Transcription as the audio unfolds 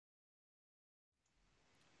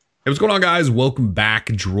Hey, what's going on, guys? Welcome back,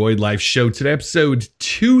 Droid Life Show. Today, episode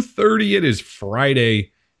 230. It is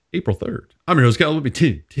Friday, April 3rd. I'm your host, Cal. With me,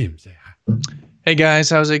 Tim. Tim, say hi. Hey,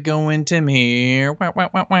 guys. How's it going? Tim here. Wah, wah,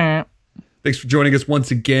 wah, wah. Thanks for joining us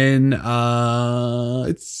once again.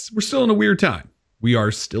 We're still in a weird time. We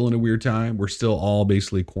are still in a weird time. We're still all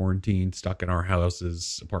basically quarantined, stuck in our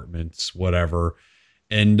houses, apartments, whatever.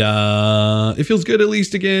 And it feels good, at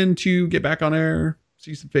least, again, to get back on air,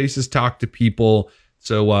 see some faces, talk to people.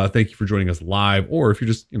 So thank you for joining us live, or if you're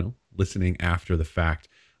just, listening after the fact,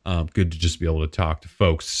 good to just be able to talk to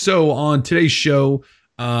folks. So on today's show,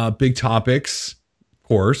 big topics, of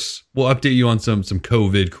course. We'll update you on some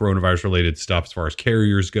COVID, coronavirus related stuff as far as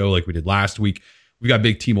carriers go, like we did last week. We got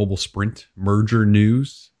big T-Mobile Sprint merger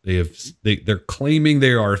news. They're claiming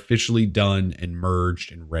they are officially done and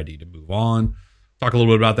merged and ready to move on. Talk a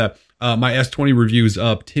little bit about that. My S20 review is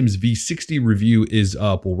up. Tim's V60 review is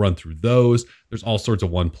up. We'll run through those. There's all sorts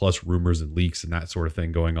of OnePlus rumors and leaks and that sort of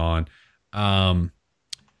thing going on.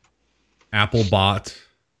 Apple bought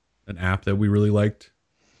an app that we really liked.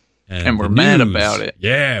 And we're mad about it.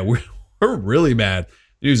 Yeah, we're really mad.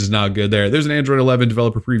 The news is not good there. There's an Android 11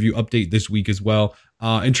 developer preview update this week as well.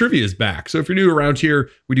 And trivia is back. So if you're new around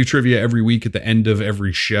here, we do trivia every week at the end of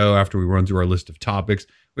every show after we run through our list of topics.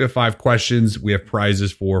 We have 5 questions. We have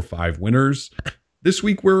prizes for 5 winners. This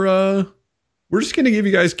week we're just gonna give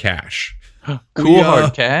you guys cash. Cool,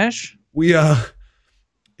 hard cash. We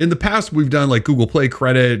in the past we've done like Google Play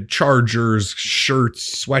credit, chargers,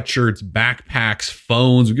 shirts, sweatshirts, backpacks,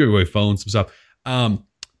 phones. We give away phones, some stuff.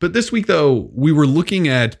 But this week though, we were looking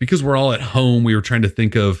at, because we're all at home, we were trying to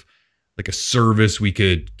think of like a service we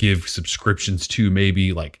could give subscriptions to,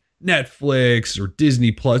 maybe like Netflix or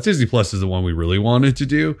Disney Plus. Disney Plus is the one we really wanted to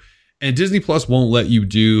do. And Disney Plus won't let you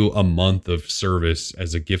do a month of service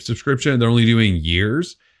as a gift subscription. They're only doing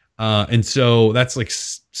years. And so that's like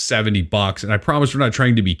 $70. And I promise we're not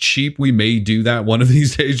trying to be cheap. We may do that one of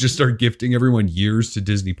these days, just start gifting everyone years to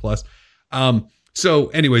Disney Plus. So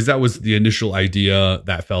anyways, that was the initial idea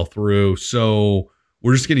that fell through. So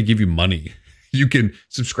we're just going to give you money. You can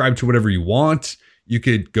subscribe to whatever you want. You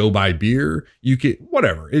could go buy beer. You could,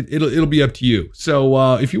 whatever. It'll be up to you.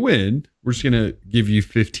 So if you win, we're just gonna give you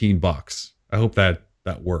 $15. I hope that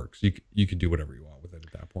works. You can do whatever you want with it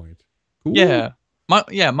at that point. Cool. Yeah.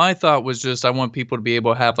 My thought was just I want people to be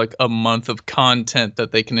able to have like a month of content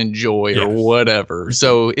that they can enjoy or whatever.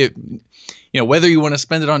 So it, whether you want to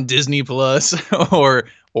spend it on Disney Plus or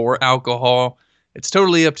alcohol, it's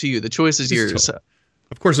totally up to you. The choice is yours.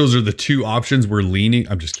 Of course, those are the 2 options we're leaning.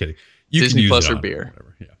 I'm just kidding. You Disney can use Plus it or beer.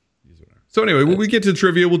 Whatever. Yeah. Use whatever. So anyway, when we get to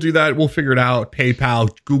trivia, we'll do that. We'll figure it out. PayPal,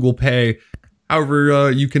 Google Pay,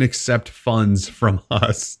 however you can accept funds from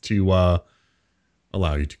us to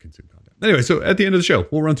allow you to consume content. Anyway, so at the end of the show,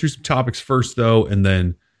 we'll run through some topics first, though, and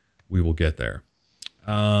then we will get there.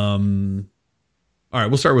 All right,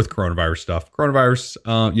 we'll start with coronavirus stuff.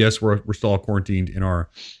 Coronavirus, yes, we're still all quarantined in our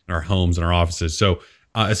homes and our offices. So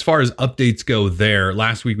as far as updates go there,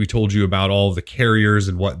 last week we told you about all of the carriers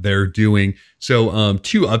and what they're doing. So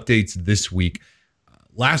 2 updates this week.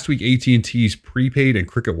 Last week, AT&T's prepaid and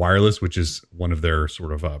Cricket Wireless, which is one of their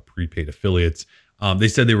sort of prepaid affiliates, they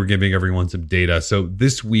said they were giving everyone some data. So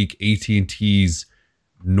this week, AT&T's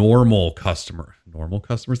normal customers,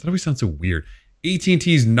 that always sounds so weird.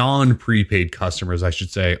 AT&T's non-prepaid customers, I should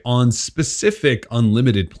say, on specific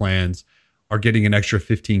unlimited plans are getting an extra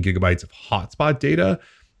 15 gigabytes of hotspot data.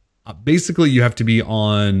 Basically, you have to be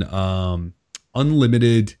on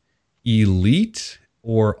unlimited elite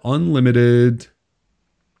or unlimited.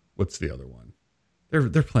 What's the other one?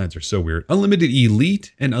 Their plans are so weird. Unlimited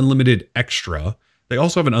elite and unlimited extra. They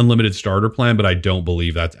also have an unlimited starter plan, but I don't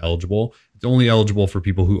believe that's eligible. It's only eligible for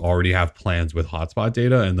people who already have plans with hotspot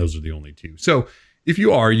data, and those are the only 2. So if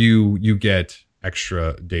you are, you get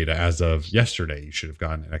extra data. As of yesterday, you should have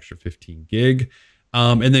gotten an extra 15 gig.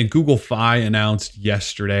 And then Google Fi announced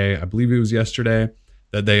yesterday, I believe it was yesterday,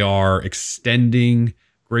 that they are extending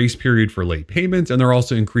grace period for late payments, and they're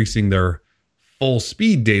also increasing their full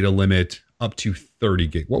speed data limit up to 30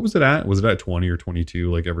 gig. What was it at? Was it at 20 or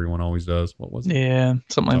 22 like everyone always does? What was it? Yeah,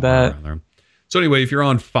 something like that. So anyway, if you're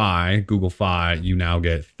on Fi, Google Fi, you now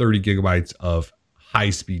get 30 gigabytes of high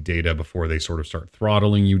speed data before they sort of start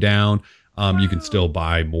throttling you down. You can still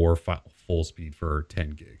buy more full speed for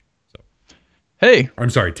 10 gig. So, hey, I'm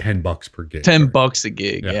sorry, $10 per gig. $10 a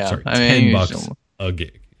gig. Yeah, sorry, $10 a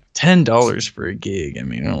gig. $10 for a gig. I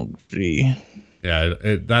mean, free. Yeah,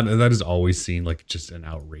 that is always seen like just an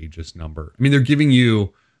outrageous number. I mean, they're giving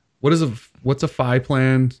you what's a Fi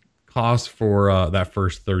plan cost for that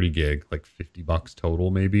first 30 gig, like $50 total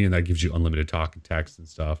maybe, and that gives you unlimited talk and text and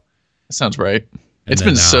stuff. That sounds right. And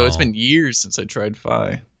It's been years since I tried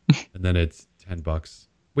Fi. And then it's $10.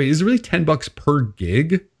 Wait, is it really $10 per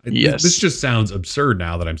gig? Yes. This just sounds absurd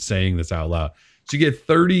now that I'm saying this out loud. So you get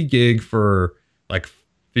 30 gig for like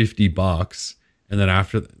 $50, and then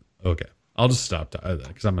after, okay, I'll just stop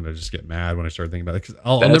because I'm gonna just get mad when I start thinking about it. Because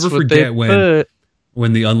I'll never forget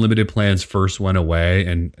when the unlimited plans first went away,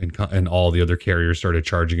 and all the other carriers started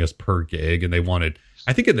charging us per gig, and they wanted,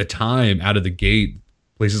 I think at the time, out of the gate,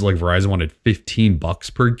 places like Verizon wanted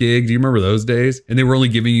 $15 per gig. Do you remember those days? And they were only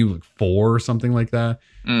giving you like 4 or something like that.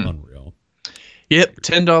 Unreal. Yep,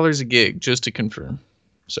 $10 a gig, just to confirm.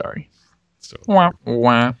 Sorry. So wah,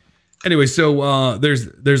 wah. Anyway, so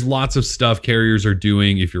there's lots of stuff carriers are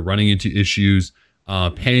doing if you're running into issues,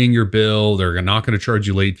 paying your bill. They're not going to charge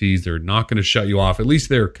you late fees. They're not going to shut you off. At least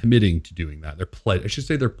they're committing to doing that. They're pledging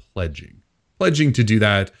to do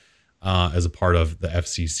that as a part of the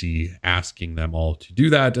FCC asking them all to do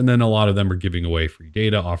that. And then a lot of them are giving away free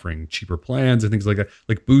data, offering cheaper plans and things like that.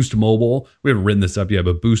 Like Boost Mobile. We haven't written this up yet,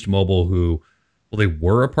 but Boost Mobile, they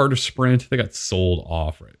were a part of Sprint. They got sold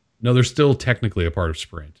off, right? No, they're still technically a part of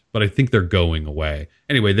Sprint, but I think they're going away.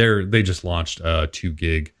 Anyway, they just launched a 2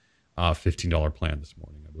 gig, $15 plan this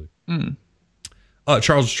morning, I believe.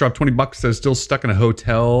 Charles dropped $20. Says still stuck in a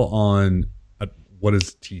hotel on what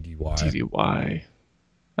is TDY? TDY.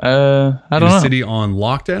 I don't know. City on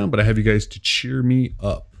lockdown, but I have you guys to cheer me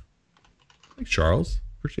up. Thanks, Charles.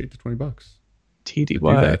 Appreciate the $20.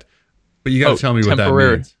 TDY. But you got to tell me what that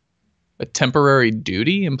means. A temporary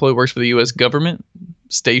duty? Employee works for the U.S. government,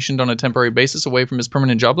 stationed on a temporary basis away from his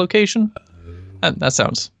permanent job location? That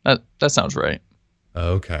sounds right.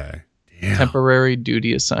 Okay. Damn. Temporary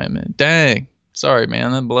duty assignment. Dang. Sorry,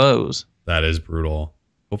 man. That blows. That is brutal.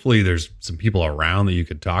 Hopefully there's some people around that you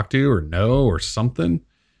could talk to or know or something.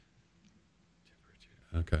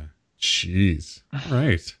 Okay. Jeez. All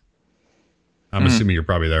right. I'm assuming you're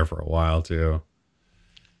probably there for a while too.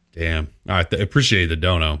 Damn. All right. Appreciate the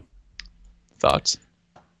dono. Thoughts?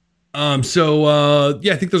 I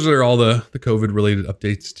think those are all the COVID related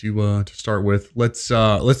updates to start with. Let's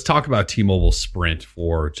talk about T-Mobile Sprint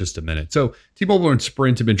for just a minute. So T-Mobile and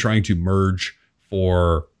Sprint have been trying to merge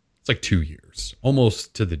for it's like 2 years,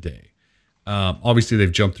 almost to the day. Obviously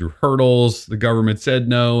they've jumped through hurdles. The government said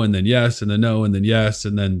no, and then yes, and then no, and then yes,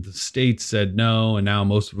 and then the states said no, and now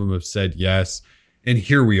most of them have said yes. And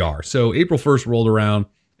here we are. So April 1st rolled around.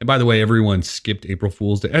 And by the way, everyone skipped April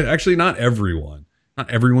Fool's Day. Actually, not everyone. Not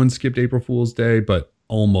everyone skipped April Fool's Day, but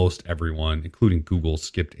almost everyone, including Google,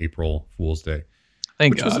 skipped April Fool's Day.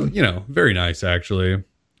 Thank God. Was, very nice, actually.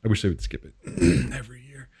 I wish they would skip it every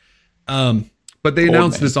year. But they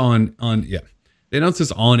announced this on They announced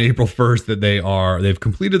this on April 1st that they've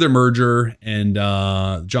completed their merger, and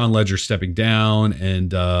John Ledger's stepping down,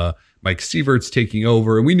 and Mike Sievert's taking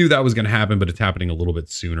over. And we knew that was going to happen, but it's happening a little bit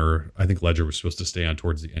sooner. I think Ledger was supposed to stay on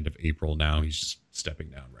towards the end of April. Now he's just stepping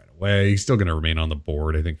down right away. He's still going to remain on the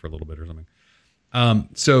board, I think, for a little bit or something.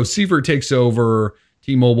 So Sievert takes over.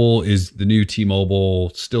 T-Mobile is the new T-Mobile,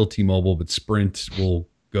 still T-Mobile, but Sprint will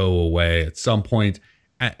go away at some point.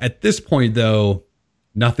 At this point, though,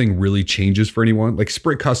 nothing really changes for anyone. Like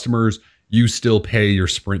Sprint customers, you still pay your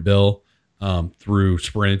Sprint bill through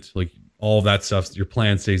Sprint. Like all of that stuff, your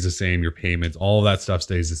plan stays the same, your payments, all of that stuff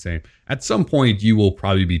stays the same. At some point, you will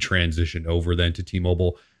probably be transitioned over then to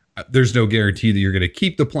T-Mobile. There's no guarantee that you're going to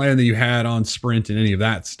keep the plan that you had on Sprint and any of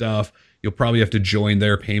that stuff. You'll probably have to join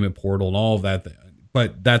their payment portal and all of that.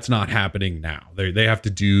 But that's not happening now. They have to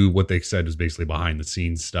do what they said was basically behind the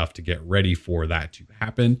scenes stuff to get ready for that to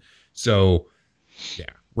happen. So, yeah,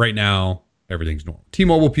 right now, everything's normal.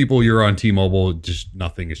 T-Mobile people, you're on T-Mobile. Just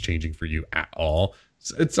nothing is changing for you at all.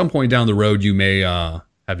 So at some point down the road, you may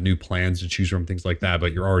have new plans to choose from, things like that.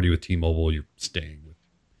 But you're already with T-Mobile. You're staying with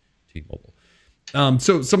T-Mobile.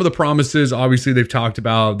 So some of the promises, obviously, they've talked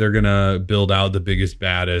about they're going to build out the biggest,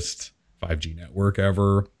 baddest 5G network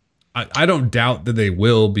ever. I don't doubt that they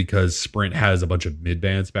will, because Sprint has a bunch of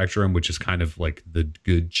mid-band spectrum, which is kind of like the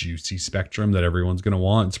good, juicy spectrum that everyone's going to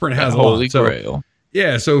want. And Sprint has a lot. Grail.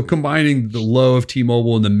 Yeah, so combining the low of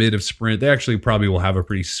T-Mobile and the mid of Sprint, they actually probably will have a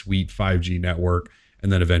pretty sweet 5G network, and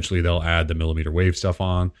then eventually they'll add the millimeter wave stuff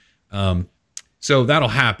on. So that'll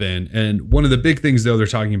happen. And one of the big things, though, they're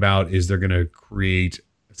talking about is they're going to create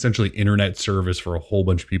essentially internet service for a whole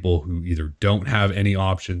bunch of people who either don't have any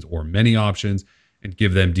options or many options, and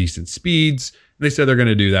give them decent speeds. And they said they're going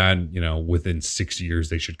to do that. And, within 6 years,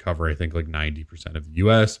 they should cover, I think, like 90% of the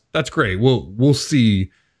US. That's great. We'll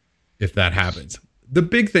see if that happens. The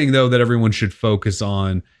big thing, though, that everyone should focus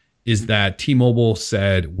on is that T-Mobile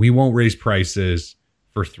said we won't raise prices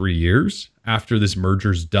for 3 years after this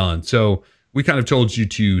merger's done. So we kind of told you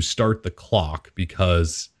to start the clock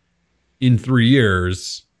because in 3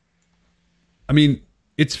 years, I mean,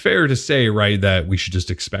 it's fair to say, right, that we should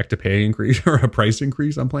just expect a pay increase or a price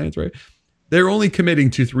increase on plans, right? They're only committing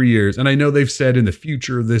to 3 years. And I know they've said in the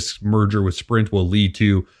future, this merger with Sprint will lead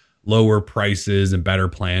to lower prices and better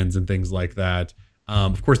plans and things like that.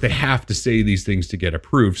 Of course, they have to say these things to get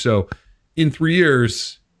approved. So in 3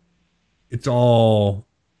 years, it's all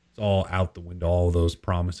out the window, all those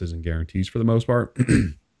promises and guarantees for the most part.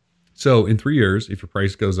 So in 3 years, if your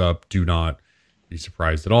price goes up, do not be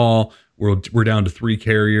surprised at all. We're down to 3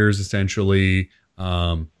 carriers essentially.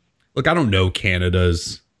 Look, I don't know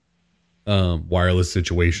Canada's wireless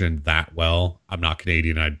situation that well. I'm not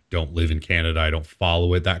Canadian. I don't live in Canada. I don't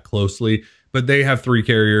follow it that closely. But they have 3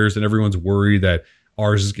 carriers, and everyone's worried that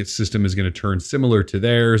ours system is going to turn similar to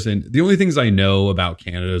theirs. And the only things I know about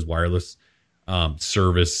Canada's wireless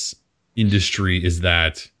service industry is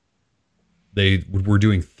that they were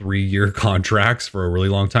doing 3-year contracts for a really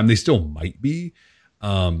long time. They still might be.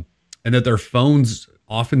 And that their phones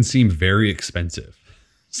often seem very expensive.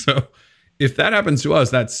 So if that happens to us,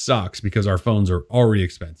 that sucks because our phones are already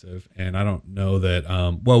expensive. And I don't know that,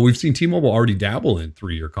 well, we've seen T-Mobile already dabble in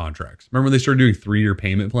 3-year contracts. Remember when they started doing 3-year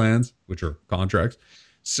payment plans, which are contracts?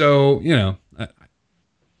 So, you know, I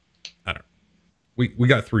don't know. We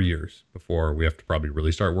got 3 years before we have to probably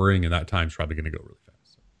really start worrying. And that time's probably going to go really fast.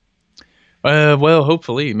 Well,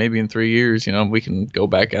 hopefully, maybe in 3 years, you know, we can go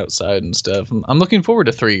back outside and stuff. I'm looking forward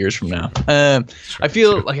to 3 years from now. I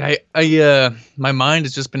feel like my mind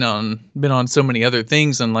has just been on so many other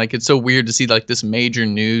things, and like it's so weird to see like this major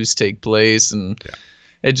news take place, and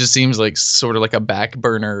it just seems like sort of like a back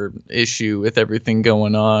burner issue with everything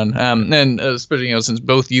going on. And especially, you know, since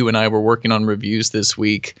both you and I were working on reviews this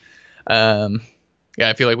week. Yeah,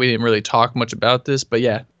 I feel like we didn't really talk much about this, but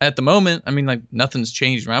yeah, at the moment, I mean, like nothing's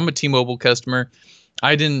changed. I'm a T-Mobile customer.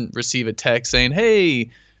 I didn't receive a text saying, "Hey,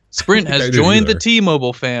 Sprint has joined the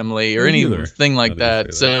T-Mobile family" or anything like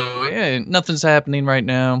that. So yeah, nothing's happening right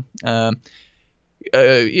now. You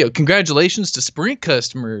know, congratulations to Sprint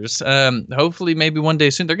customers. Hopefully, maybe one day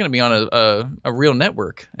soon they're going to be on a real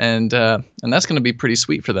network, and that's going to be pretty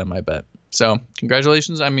sweet for them, I bet. So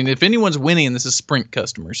congratulations. I mean, if anyone's winning, this is Sprint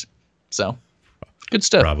customers. So. Good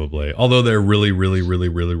stuff. Probably. Although they're really, really, really,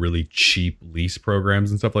 really, really cheap lease programs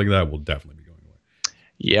and stuff like that will definitely be going away.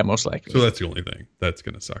 Yeah, most likely. So that's the only thing that's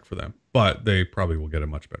going to suck for them. But they probably will get a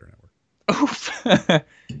much better network. Oof.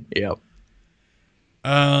 Yep.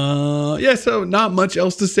 Yeah, so not much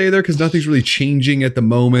else to say there because nothing's really changing at the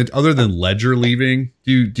moment other than Ledger leaving.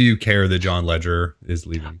 Do you care that John Ledger is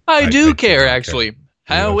leaving? I do care, actually.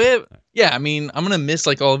 However, yeah, I mean, I'm going to miss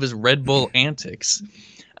like all of his Red Bull antics.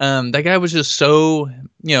 That guy was just so,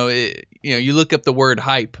 you look up the word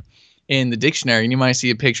hype in the dictionary and you might see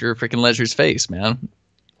a picture of freaking Ledger's face, man.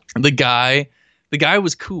 The guy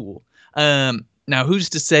was cool. Now who's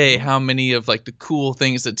to say how many of like the cool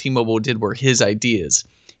things that T-Mobile did were his ideas?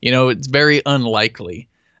 You know, it's very unlikely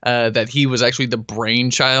that he was actually the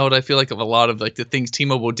brainchild, I feel like, of a lot of like the things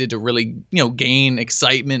T-Mobile did to really, gain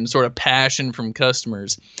excitement and sort of passion from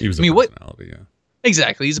customers. He was a personality, yeah.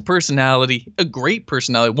 Exactly. He's a personality, a great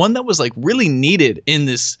personality, one that was like really needed in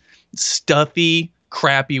this stuffy,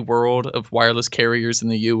 crappy world of wireless carriers in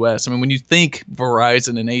the U.S. I mean, when you think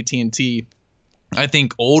Verizon and AT&T, I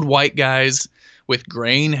think old white guys with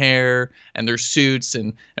graying hair and their suits,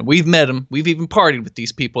 and we've met them. We've even partied with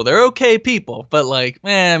these people. They're okay people, but like,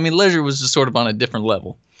 I mean, Ledger was just sort of on a different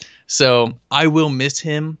level. So I will miss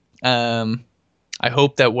him. I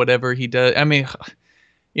hope that whatever he does, I mean,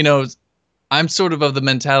 I'm sort of the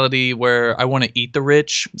mentality where I want to eat the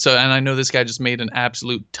rich. So, and I know this guy just made an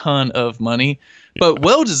absolute ton of money, but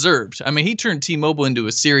well deserved. I mean, he turned T-Mobile into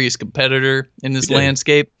a serious competitor in this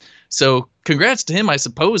landscape. So congrats to him. I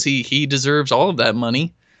suppose he deserves all of that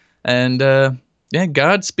money. And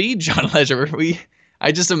Godspeed, John Ledger.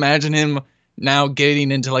 I just imagine him now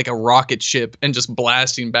getting into like a rocket ship and just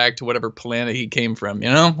blasting back to whatever planet he came from,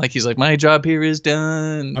 like he's like, my job here is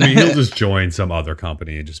done. I mean, he'll just join some other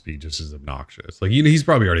company and just be just as obnoxious. Like he's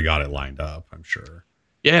probably already got it lined up, I'm sure.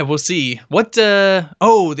 Yeah, we'll see. What? There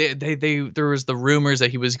was the rumors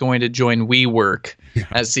that he was going to join WeWork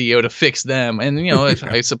as CEO to fix them. And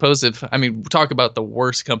I suppose talk about the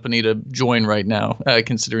worst company to join right now,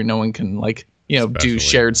 considering no one can do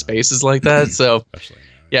shared spaces like that. So.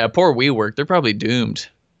 Yeah, poor WeWork. They're probably doomed,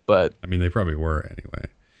 but I mean, they probably were anyway.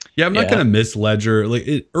 Yeah, I'm not gonna miss Ledger.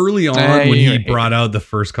 Like early on when he brought out the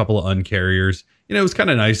first couple of uncarriers, it was kind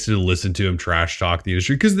of nice to listen to him trash talk the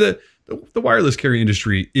industry because the wireless carrier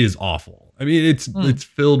industry is awful. I mean, it's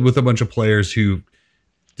filled with a bunch of players who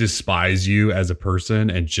despise you as a person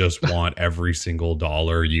and just want every single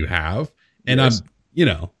dollar you have. And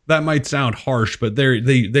Yes. that might sound harsh, but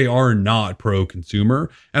they are not pro-consumer.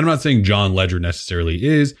 And I'm not saying John Ledger necessarily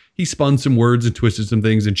is. He spun some words and twisted some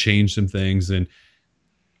things and changed some things, and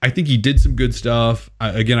I think he did some good stuff.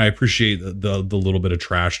 I appreciate the little bit of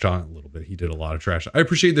trash talk. A little bit. He did a lot of trash. I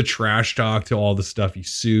appreciate the trash talk to all the stuff he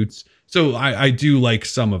suits. So I do like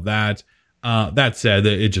some of that. That said,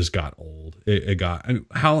 it just got old. It got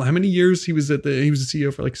how many years he was the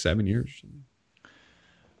CEO for, like 7 years.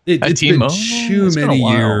 It's been too many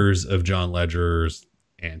years of John Ledger's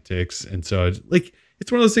antics, and so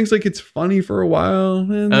it's one of those things, like, it's funny for a while,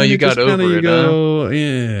 and then you got over it.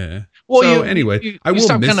 Yeah. Well, so anyway, I will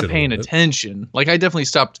stopped miss kind it of a paying little bit. attention. Like, I definitely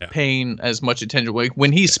stopped paying as much attention. Like,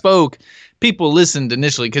 when he spoke, people listened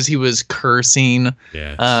initially because he was cursing.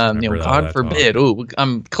 Yes, God forbid. Oh,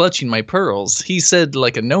 I'm clutching my pearls. He said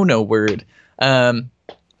like a no word. And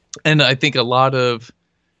I think a lot of,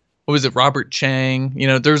 what was it, Robert Chang?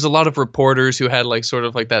 There's a lot of reporters who had like sort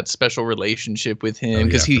of like that special relationship with him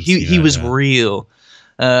because he was real.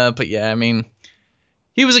 But yeah, I mean,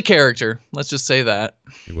 he was a character. Let's just say that.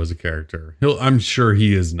 He was a character. I'm sure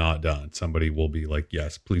he is not done. Somebody will be like,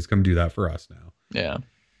 yes, please come do that for us now. Yeah.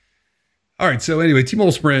 All right. So anyway,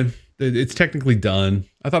 T-Mobile Sprint, it's technically done.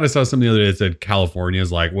 I thought I saw something the other day that said California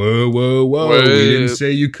is like, whoa. We didn't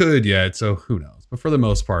say you could yet. So who knows? But for the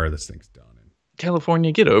most part, this thing's done.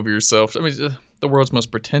 California, get over yourself. I mean, the world's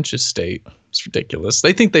most pretentious state. It's ridiculous.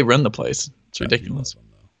 They think they run the place. It's ridiculous.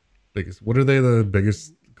 Biggest. What are they? The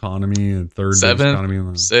biggest economy and third biggest economy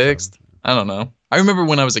in the sixth. I don't know. I remember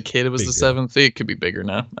when I was a kid, it was the seventh. It could be bigger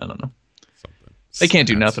now. I don't know. They can't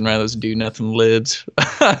do nothing right. Let's do nothing lids.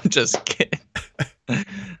 I'm just kidding.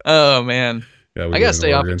 Oh man. Yeah, I gotta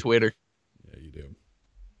stay off of Twitter. Yeah, you do.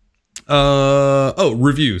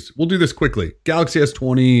 Reviews. We'll do this quickly. Galaxy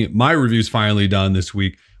S20. My review's finally done this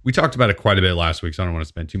week. We talked about it quite a bit last week, so I don't want to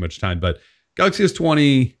spend too much time. But Galaxy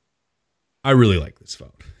S20, I really like this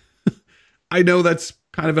phone. I know that's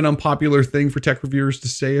kind of an unpopular thing for tech reviewers to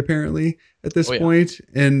say, apparently, at this point.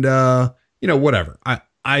 And, whatever.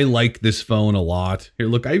 I like this phone a lot. Here,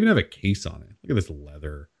 look, I even have a case on it. Look at this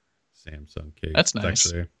leather Samsung case. That's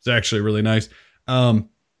nice. It's actually really nice. I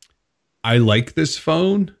like this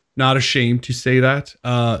phone. Not ashamed to say that.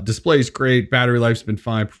 Display's great. Battery life's been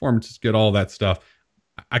fine. Performance is good. All that stuff.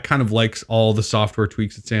 I kind of like all the software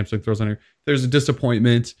tweaks that Samsung throws on here. There's a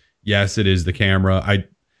disappointment. Yes, it is the camera.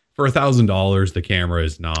 For $1,000, the camera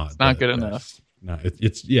is not good enough. No,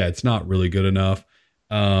 it's not really good enough.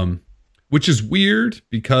 Which is weird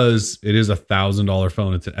because it is $1,000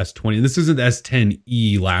 phone. It's an S20. And this isn't the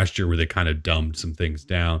S10e last year where they kind of dumbed some things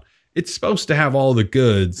down. It's supposed to have all the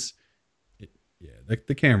goods.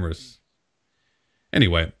 The cameras.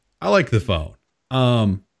 Anyway, I like the phone.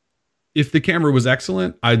 If the camera was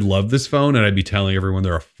excellent, I'd love this phone and I'd be telling everyone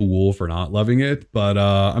they're a fool for not loving it. But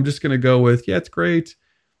I'm just going to go with, it's great.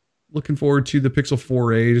 Looking forward to the Pixel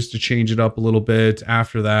 4a just to change it up a little bit.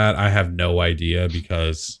 After that, I have no idea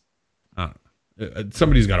because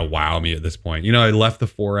somebody's got to wow me at this point. I left the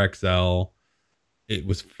 4XL. It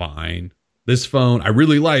was fine. This phone I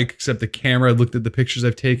really like, except the camera. I looked at the pictures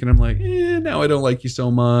I've taken. I'm like, now I don't like you so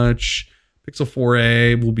much. Pixel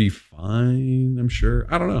 4a will be fine, I'm sure.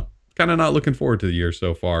 I don't know. Kind of not looking forward to the year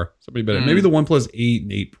so far. Somebody better. Maybe the OnePlus 8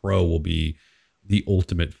 and 8 Pro will be the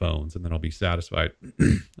ultimate phones, and then I'll be satisfied.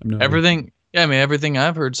 Everything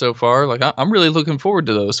I've heard so far, like I'm really looking forward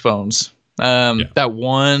to those phones. That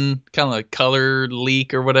one kind of like color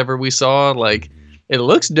leak or whatever we saw, like it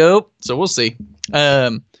looks dope. So we'll see.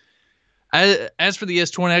 As for the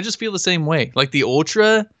S20, I just feel the same way. Like the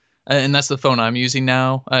Ultra, and that's the phone I'm using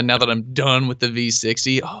now. Now that I'm done with the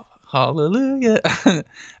V60, hallelujah.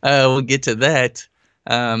 We'll get to that.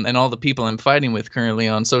 And all the people I'm fighting with currently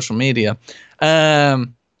on social media. No,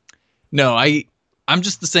 I'm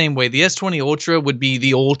just the same way. The S20 Ultra would be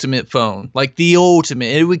the ultimate phone. Like the ultimate.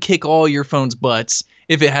 It would kick all your phone's butts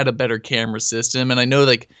if it had a better camera system. And I know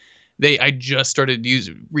like I just started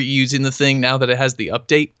reusing the thing now that it has the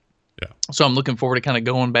update. Yeah. So I'm looking forward to kind of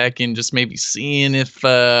going back and just maybe seeing if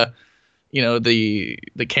the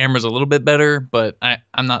camera's a little bit better, but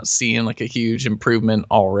I'm not seeing like a huge improvement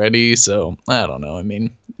already. So I don't know. I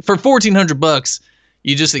mean, for $1,400,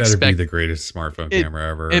 you just expect be the greatest smartphone camera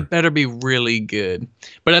ever. It better be really good.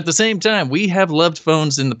 But at the same time, we have loved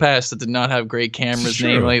phones in the past that did not have great cameras,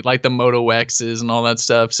 namely like the Moto X's and all that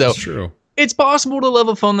stuff. So it's true. It's possible to love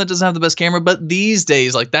a phone that doesn't have the best camera, but these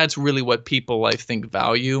days, like that's really what people I think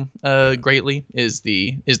value greatly is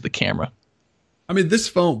the camera. I mean, this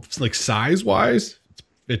phone, like size wise, it's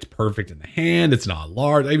fits perfect in the hand. It's not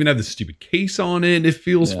large. I even have this stupid case on it. It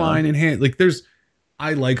feels fine in hand. Like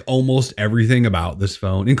I like almost everything about this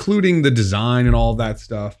phone, including the design and all of that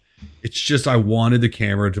stuff. It's just, I wanted the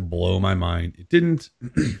camera to blow my mind. It didn't.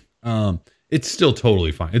 It's still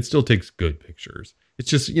totally fine. It still takes good pictures. It's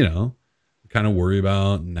just, kind of worry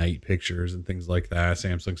about night pictures and things like that.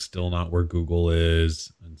 Samsung's still not where Google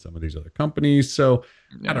is and some of these other companies. So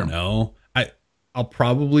I don't know. I'll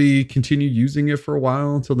probably continue using it for a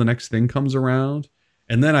while until the next thing comes around.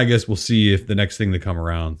 And then I guess we'll see if the next thing that comes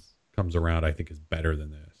around, I think is better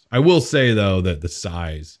than this. I will say though, that the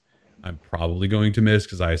size I'm probably going to miss,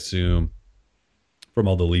 because I assume from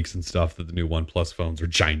all the leaks and stuff that the new OnePlus phones are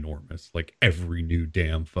ginormous. Like every new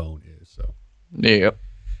damn phone is. So yeah.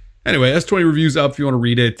 Anyway, S20 review's up. If you want to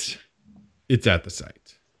read it, it's at the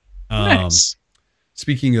site. Nice.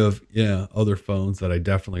 Speaking of other phones that I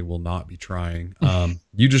definitely will not be trying,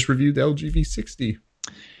 you just reviewed the LG V60.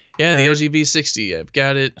 Yeah, the LG V60. I've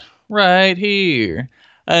got it right here.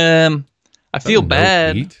 I feel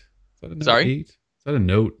bad. Is that a Note Sorry? 8? Is that a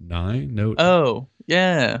Note 9? Note? Oh,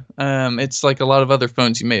 yeah. It's like a lot of other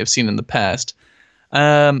phones you may have seen in the past.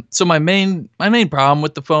 So my main problem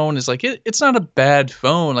with the phone is like it's not a bad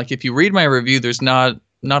phone. Like if you read my review, there's not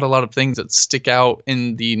a lot of things that stick out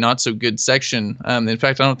in the not so good section. In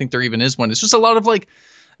fact, I don't think there even is one. It's just a lot of like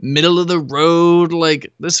middle of the road.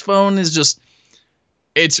 Like this phone is just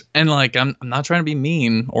and like I'm not trying to be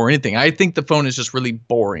mean or anything. I think the phone is just really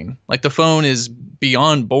boring. Like the phone is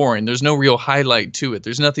beyond boring. There's no real highlight to it.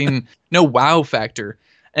 There's nothing, no wow factor.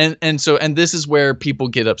 And this is where people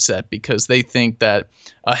get upset because they think that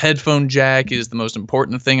a headphone jack is the most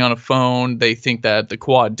important thing on a phone. They think that the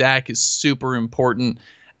quad DAC is super important.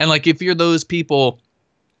 And like if you're those people,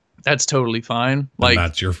 that's totally fine. Like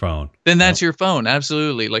that's your phone. Then that's your phone.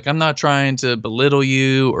 Absolutely. Like I'm not trying to belittle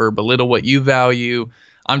you or belittle what you value.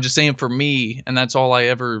 I'm just saying for me, and that's all I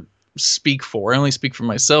ever speak for. I only speak for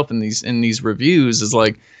myself in these reviews is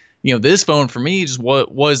like, this phone for me just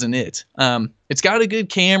wasn't it. It's got a good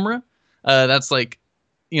camera. That's like,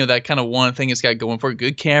 that kind of one thing it's got going for it.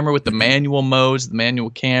 Good camera with the manual modes, the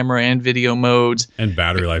manual camera and video modes. And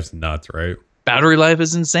battery life's nuts, right? Battery life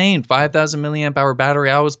is insane. 5,000 milliamp hour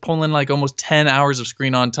battery. I was pulling like almost 10 hours of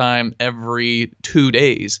screen on time every 2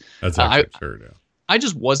 days. That's actually absurd. Yeah. I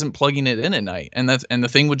just wasn't plugging it in at night, and the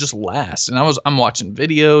thing would just last. And I'm watching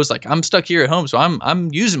videos. Like I'm stuck here at home, so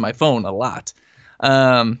I'm using my phone a lot.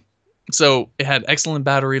 So it had excellent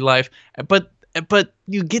battery life, but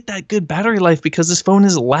you get that good battery life because this phone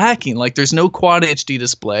is lacking. Like there's no quad HD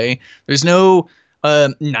display. There's no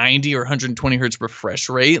 90 or 120 hertz refresh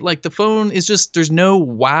rate. Like the phone is just, there's no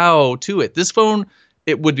wow to it. This phone,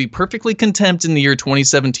 it would be perfectly contempt in the year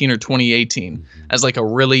 2017 or 2018 as like a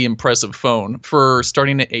really impressive phone for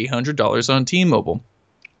starting at $800 on T-Mobile.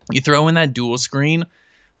 You throw in that dual screen.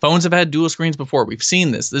 Phones have had dual screens before. We've seen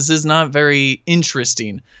this. This is not very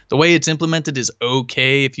interesting. The way it's implemented is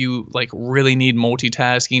okay if you like really need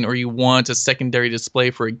multitasking or you want a secondary display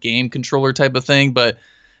for a game controller type of thing. But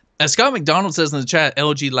as Scott McDonald says in the chat,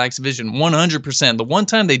 LG lacks vision 100%. The one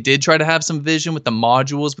time they did try to have some vision with the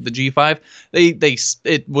modules with the G5,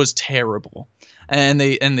 it was terrible, and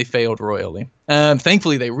they failed royally.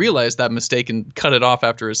 Thankfully, they realized that mistake and cut it off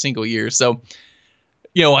after a single year. So,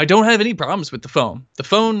 I don't have any problems with the phone. The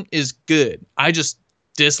phone is good. I just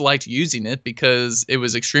disliked using it because it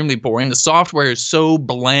was extremely boring. The software is so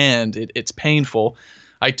bland, it's painful.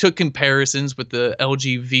 I took comparisons with the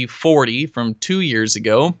LG V40 from 2 years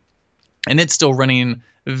ago, and it's still running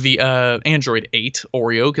the Android 8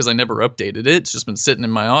 Oreo because I never updated it. It's just been sitting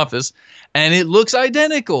in my office, and it looks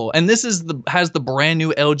identical. And this has the brand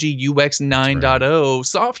new LG UX 9.0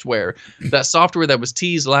 software. That software that was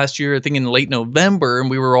teased last year, I think in late November,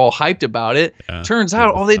 and we were all hyped about it. Yeah, turns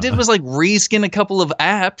out all they did was like reskin a couple of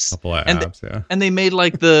apps. And they made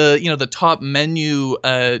like the top menu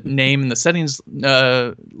name in the settings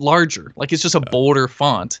larger. Like it's just a bolder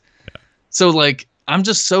font. Yeah. So like I'm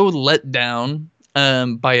just so let down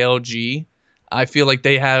by LG. I feel like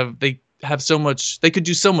they have so much, they could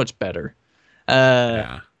do so much better.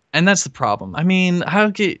 And that's the problem. I mean,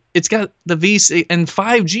 it's got the V6 and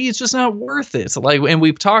 5G, it's just not worth it. So like, and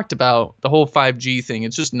we've talked about the whole 5G thing.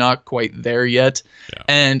 It's just not quite there yet. Yeah.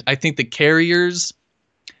 And I think the carriers,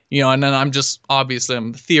 and then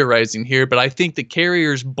I'm theorizing here, but I think the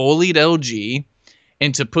carriers bullied LG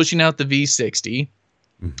into pushing out the V60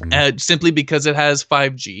 simply because it has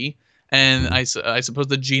 5G. And I suppose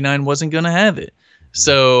the G9 wasn't going to have it.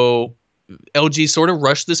 So LG sort of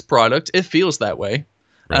rushed this product. It feels that way.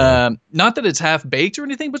 Right. Not that it's half-baked or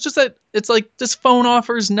anything, but just that it's like this phone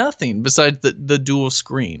offers nothing besides the dual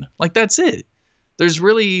screen. Like, that's it. there's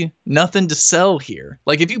really nothing to sell here.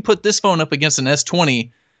 Like, if you put this phone up against an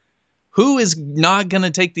S20, who is not going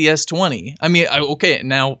to take the S20? I mean, okay,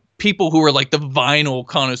 now people who are like the vinyl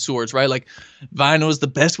connoisseurs, right? Like, vinyl is the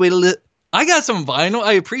best way to live. I got some vinyl.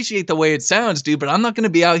 I appreciate the way it sounds, dude, but I'm not going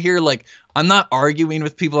to be out here like, I'm not arguing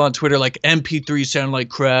with people on Twitter like MP3 sound like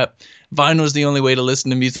crap. Vinyl is the only way to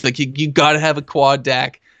listen to music. Like, you got to have a quad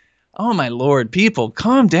DAC. Oh my Lord, people,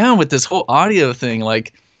 calm down with this whole audio thing.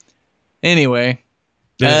 Like, anyway.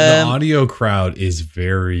 The audio crowd is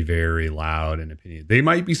very, very loud in opinion. They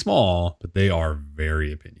might be small, but they are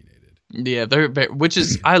very opinionated. Yeah, which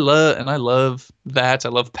is I love that. I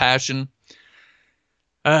love passion.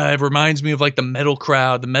 It reminds me of like the metal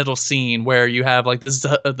crowd, the metal scene, where you have like the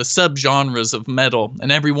subgenres of metal,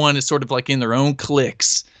 and everyone is sort of like in their own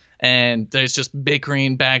cliques, and there's just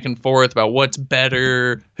bickering back and forth about what's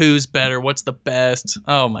better, who's better, what's the best.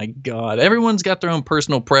 Oh my God, everyone's got their own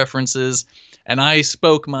personal preferences. And I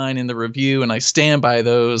spoke mine in the review, and I stand by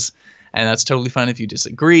those. And that's totally fine if you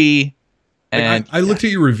disagree. And I looked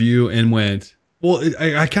at your review and went, well,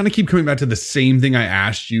 I kind of keep coming back to the same thing I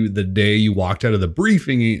asked you the day you walked out of the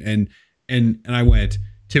briefing. And I went,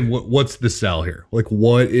 Tim, what's the sell here? Like,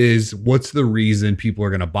 what's the reason people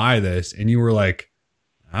are going to buy this? And you were like,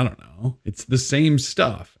 I don't know. It's the same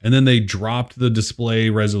stuff. And then they dropped the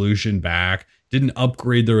display resolution back. Didn't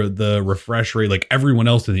upgrade the refresh rate like everyone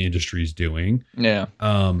else in the industry is doing. Yeah.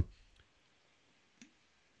 And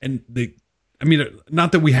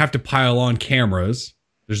not that we have to pile on cameras.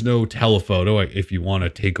 There's no telephoto if you want to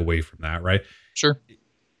take away from that, right? Sure.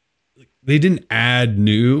 They didn't add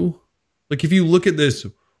new. Like, if you look at this,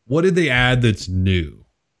 what did they add that's new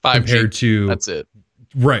 5G, compared to? That's it.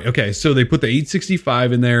 Right. Okay. So they put the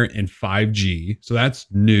 865 in there and 5G. So that's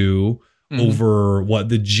new. Over what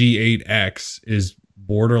the G8X is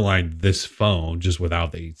borderline this phone, just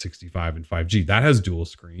without the 865 and 5G. That has dual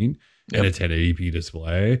screen and a 1080p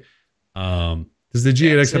display. Does the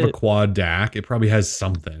G8X have a quad DAC? It probably has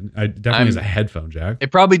something. It definitely has a headphone jack.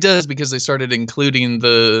 It probably does, because they started including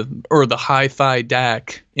the hi-fi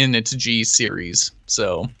DAC in its G series.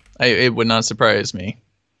 So it would not surprise me. I'm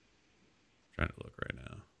trying to look right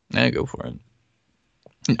now. Go for it.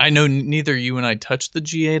 I know neither you and I touched the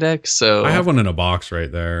G8X, so I have one in a box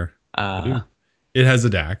right there. It has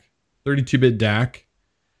a DAC, 32-bit DAC,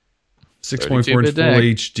 6.4 inch full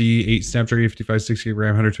HD, 8 Snapdragon 855, 6 GB RAM,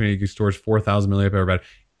 128 GB storage, 4,000 milliamp hour battery.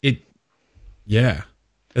 It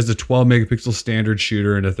has a 12 megapixel standard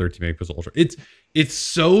shooter and a 13 megapixel ultra. It's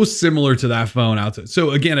so similar to that phone outside.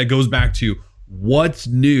 So again, it goes back to what's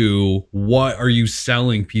new. What are you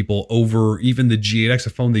selling people over even the G8X, a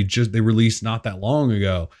phone they released not that long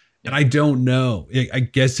ago? And I don't know. I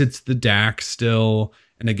guess it's the DAC still.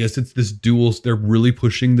 And I guess it's this they're really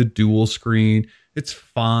pushing the dual screen. It's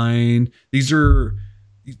fine. These are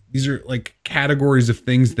like categories of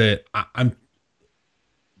things that I'm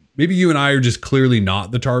maybe you and I are just clearly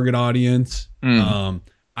not the target audience.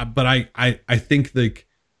 But I think like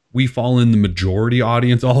we fall in the majority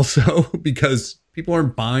audience also, because people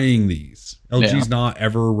aren't buying these. LG's not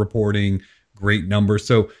ever reporting great numbers.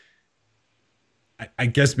 So I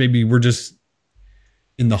guess maybe we're just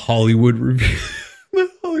in the Hollywood review,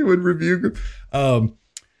 group. That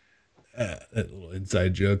little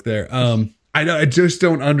inside joke there. I just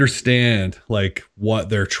don't understand like what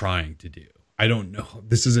they're trying to do. I don't know.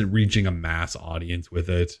 This isn't reaching a mass audience with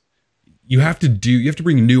it. You have to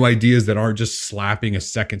bring new ideas that aren't just slapping a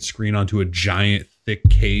second screen onto a giant thick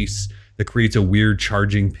case that creates a weird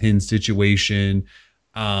charging pin situation.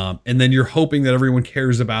 And then you're hoping that everyone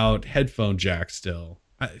cares about headphone jack still.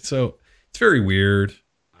 So it's very weird.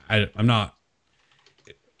 I'm not.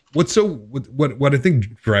 What I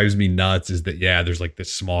think drives me nuts is that, there's like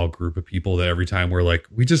this small group of people that every time we're like,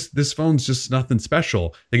 this phone's just nothing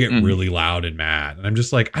special, they get really loud and mad. And I'm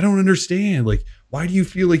just like, I don't understand. Like, why do you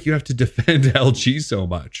feel like you have to defend LG so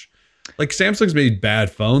much? Like, Samsung's made bad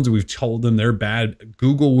phones and we've told them they're bad.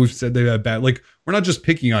 Google, we've said they have bad. Like, we're not just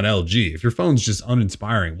picking on LG. If your phone's just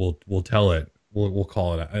uninspiring, we'll tell it. We'll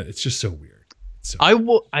call it. It's just so weird. I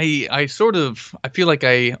feel like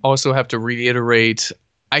I also have to reiterate.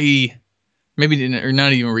 Maybe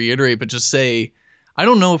not even reiterate, but just say, I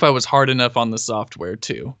don't know if I was hard enough on the software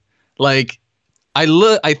too. Like,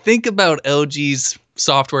 I think about LG's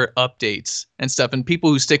software updates and stuff, and people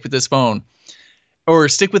who stick with this phone or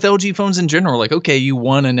stick with LG phones in general. Like, okay, you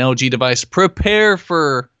want an LG device, prepare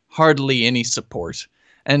for hardly any support,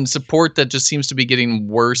 and support that just seems to be getting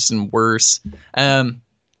worse and worse.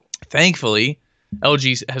 Thankfully,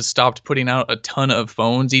 LG has stopped putting out a ton of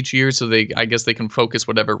phones each year, so I guess they can focus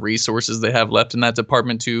whatever resources they have left in that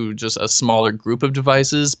department to just a smaller group of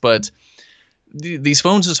devices. But these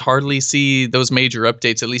phones just hardly see those major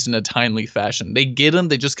updates, at least in a timely fashion. They get them,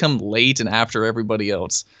 they just come late and after everybody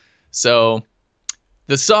else. So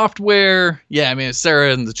the software, yeah, I mean,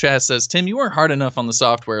 Sarah in the chat says, Tim, you weren't hard enough on the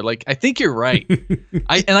software. Like, I think you're right.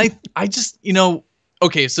 I just,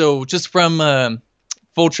 okay, so just from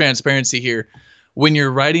full transparency here, when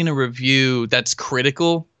you're writing a review that's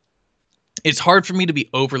critical, it's hard for me to be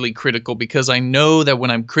overly critical because I know that when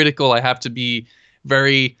I'm critical, I have to be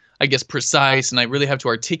very, I guess, precise, and I really have to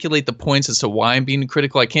articulate the points as to why I'm being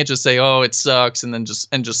critical. I can't just say, "Oh, it sucks," and then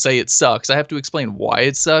just say it sucks. I have to explain why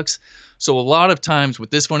it sucks. So a lot of times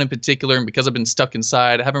with this phone in particular, and because I've been stuck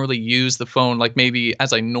inside, I haven't really used the phone like maybe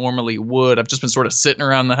as I normally would. I've just been sort of sitting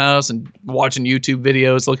around the house and watching YouTube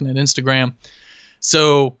videos, looking at Instagram.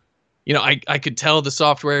 So, I could tell the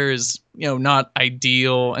software is, not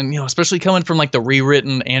ideal. And, especially coming from like the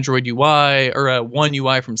rewritten Android UI or One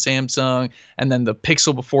UI from Samsung. And then the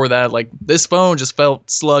Pixel before that, like this phone just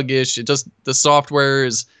felt sluggish. The software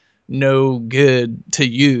is no good to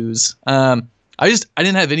use. I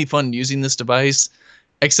didn't have any fun using this device,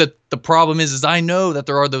 except the problem is I know that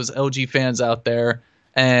there are those LG fans out there.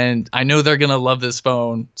 And I know they're going to love this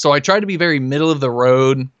phone. So I tried to be very middle of the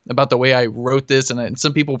road about the way I wrote this. And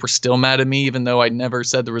some people were still mad at me, even though I never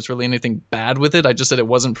said there was really anything bad with it. I just said it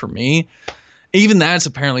wasn't for me. Even that's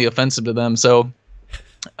apparently offensive to them. So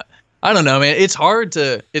I don't know, man. It's hard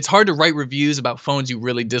to write reviews about phones you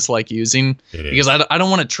really dislike using. Because I don't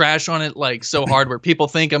want to trash on it like so hard where people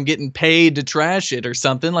think I'm getting paid to trash it or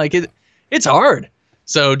something. Like it's hard.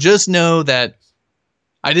 So just know that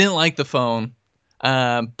I didn't like the phone.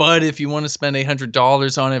 But if you want to spend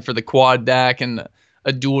 $800 on it for the quad DAC and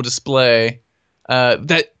a dual display,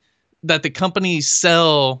 that the companies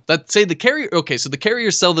sell, say the carrier. Okay, so the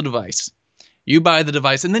carriers sell the device, you buy the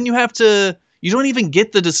device, and then you don't even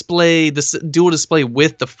get the display, the dual display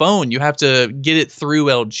with the phone. You have to get it through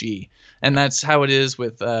LG, and that's how it is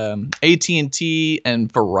with AT&T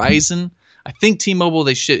and Verizon. I think T-Mobile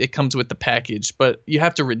it comes with the package, but you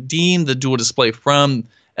have to redeem the dual display from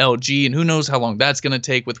LG, and who knows how long that's going to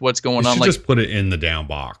take with what's going on. Just put it in the down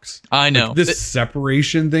box. I know. Like, this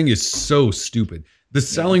separation thing is so stupid. The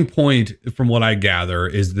selling point, from what I gather,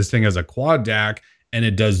 is this thing has a quad DAC and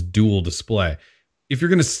it does dual display. If you're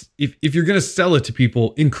gonna sell it to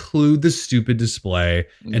people, include the stupid display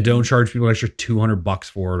and don't charge people an extra $200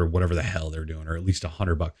 for it or whatever the hell they're doing, or at least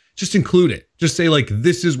 $100. Just include it. Just say like,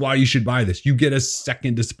 this is why you should buy this. You get a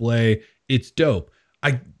second display. It's dope.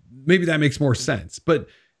 Maybe that makes more sense, but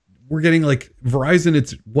we're getting like Verizon.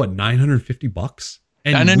 It's what, $950,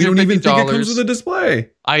 and we don't even think it comes with a display.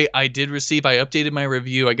 I updated my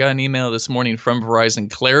review. I got an email this morning from Verizon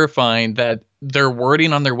clarifying that their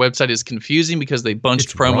wording on their website is confusing because they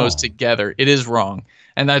bunched promos together. It is wrong,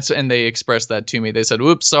 and they expressed that to me. They said,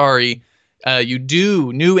 "Oops, sorry.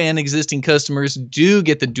 New and existing customers do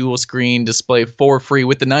get the dual screen display for free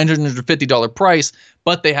with the $950 price,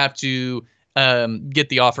 but they have to get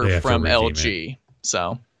the offer from LG."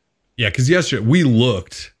 So. Yeah, because yesterday we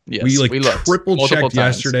looked. Yes, we looked triple checked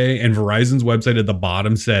yesterday, and Verizon's website at the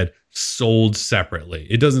bottom said sold separately.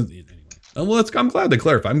 It doesn't. Anyway. Well, I'm glad they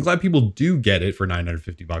clarified. I'm glad people do get it for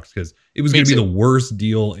 $950 because it was going to be the worst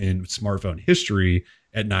deal in smartphone history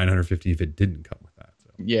at $950 if it didn't come with that. So.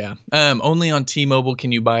 Yeah. Only on T-Mobile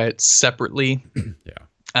can you buy it separately. Yeah.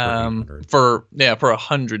 For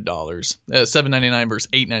 $100, $799 versus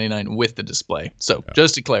 $899 with the display. So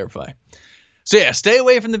just to clarify. So yeah, stay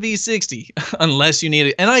away from the V60 unless you need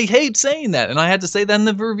it. And I hate saying that. And I had to say that in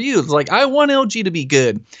the review. It's like, I want LG to be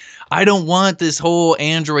good. I don't want this whole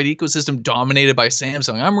Android ecosystem dominated by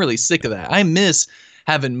Samsung. I'm really sick of that. I miss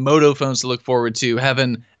having Moto phones to look forward to,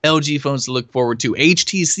 having LG phones to look forward to,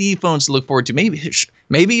 HTC phones to look forward to, maybe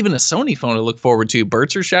even a Sony phone to look forward to.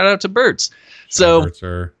 Burtser, shout out to Burt's. So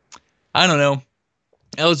Burtser. I don't know.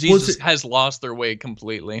 LG has lost their way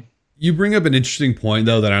completely. You bring up an interesting point,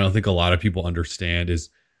 though, that I don't think a lot of people understand is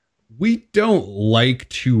we don't like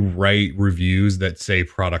to write reviews that say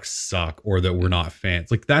products suck or that we're not fans.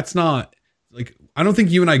 Like, that's not like, I don't think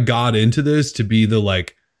you and I got into this to be the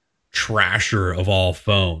like trasher of all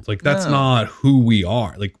phones. Like, that's not who we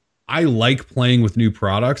are. Like, I like playing with new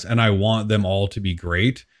products and I want them all to be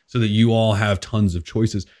great so that you all have tons of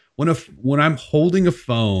choices. When I'm holding a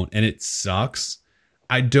phone and it sucks,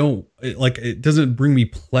 it doesn't bring me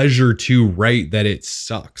pleasure to write that it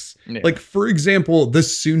sucks. Yeah. Like, for example, the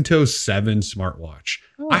Suunto 7 smartwatch.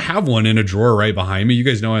 I have one in a drawer right behind me. You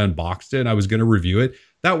guys know I unboxed it and I was going to review it.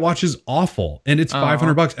 That watch is awful and it's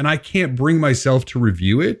 $500 and I can't bring myself to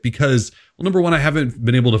review it because, well, number one, I haven't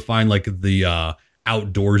been able to find like the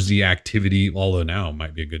outdoorsy activity, although now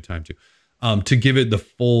might be a good time too. to give it the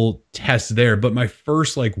full test there. But my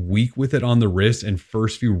first like week with it on the wrist and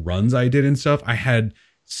first few runs I did and stuff, I had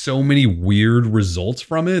so many weird results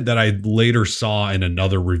from it that I later saw in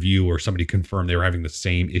another review or somebody confirmed they were having the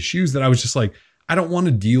same issues, that I was just like, I don't want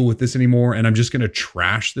to deal with this anymore, and I'm just going to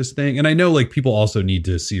trash this thing. And I know like people also need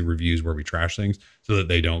to see reviews where we trash things so that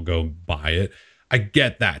they don't go buy it. I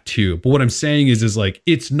get that too. But what I'm saying is like,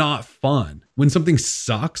 it's not fun when something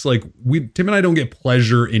sucks. Like Tim and I don't get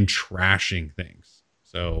pleasure in trashing things.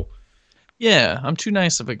 So yeah, I'm too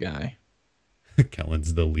nice of a guy.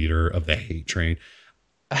 Kellen's the leader of the hate train.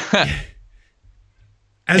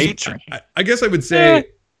 Hate train. I guess I would say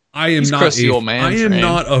I am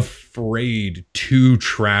not afraid to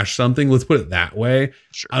trash something. Let's put it that way.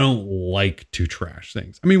 Sure. I don't like to trash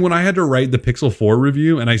things. I mean, when I had to write the Pixel 4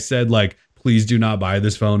 review and I said like, please do not buy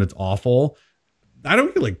this phone, it's awful, I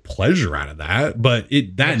don't get like pleasure out of that, but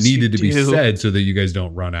needed to be said so that you guys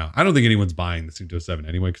don't run out. I don't think anyone's buying the Suunto 7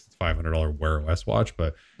 anyway because it's $500 Wear OS watch,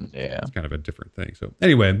 but it's kind of a different thing. So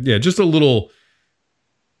anyway, yeah, just a little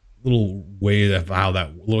way of how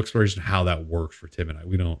that little exploration of how that works for Tim and I.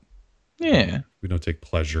 We don't take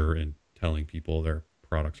pleasure in telling people their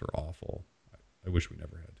products are awful. I wish we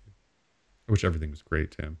never had to. I wish everything was great,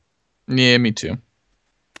 Tim. Yeah, me too.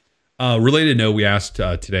 Related note, we asked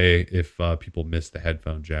today if people miss the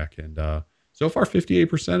headphone jack, and so far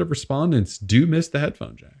 58% of respondents do miss the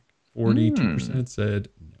headphone jack. 42% said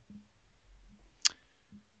no.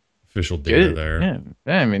 Official data there.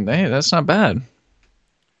 Yeah, I mean, that's not bad.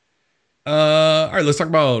 All right, let's talk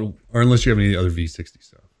about, or unless you have any other V60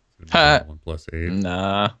 stuff. OnePlus 8.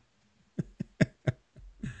 Nah.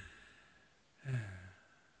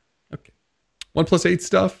 Okay. OnePlus 8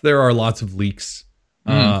 stuff. There are lots of leaks.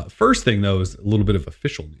 First thing, though, is a little bit of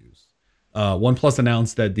official news. OnePlus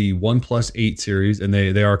announced that the OnePlus 8 series, and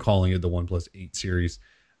they are calling it the OnePlus 8 series,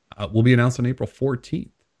 will be announced on April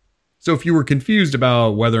 14th. So if you were confused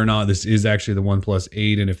about whether or not this is actually the OnePlus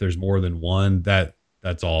 8 and if there's more than one,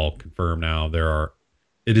 that's all confirmed now.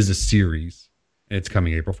 It is a series, and it's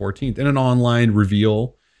coming April 14th in an online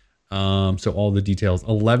reveal. So all the details,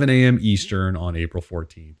 11 a.m. Eastern on April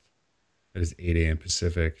 14th. That is 8 a.m.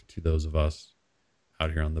 Pacific to those of us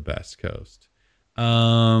out here on the Best Coast.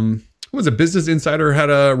 What was it? Business Insider had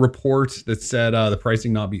a report that said the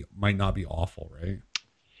pricing might not be awful, right?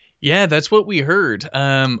 Yeah, that's what we heard.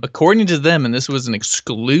 According to them, and this was an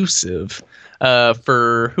exclusive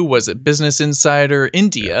for, who was it? Business Insider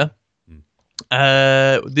India.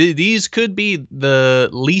 Yeah. These could be the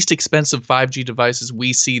least expensive 5G devices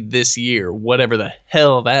we see this year, whatever the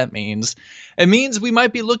hell that means. It means we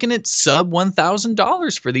might be looking at sub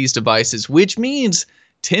 $1,000 for these devices, which means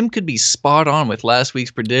Tim could be spot on with last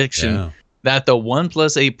week's prediction that the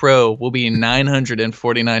OnePlus 8 Pro will be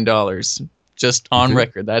 $949. Just on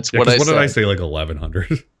record. That's what I said. What did I say? Like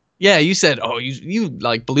 1,100? Yeah, you said, you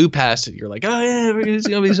like blew past it. You're like, oh yeah, it's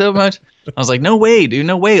gonna be so much. I was like, no way, dude,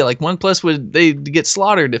 no way. Like OnePlus they'd get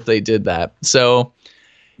slaughtered if they did that. So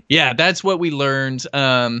yeah, that's what we learned.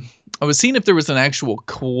 I was seeing if there was an actual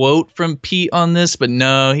quote from Pete on this, but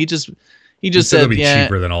no, he just said it'll be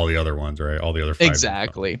cheaper than all the other ones, right? All the other 5G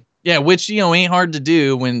exactly. Phones. Yeah, which ain't hard to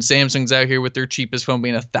do when Samsung's out here with their cheapest phone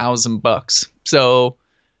being $1,000. So,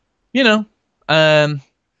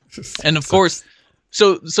 and of course,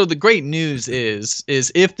 so the great news is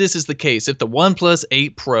if this is the case, if the OnePlus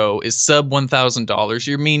 8 Pro is sub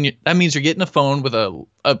 $1,000, that means you're getting a phone with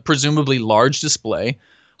a presumably large display,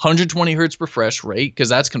 120 hertz refresh rate, because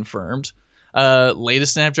that's confirmed,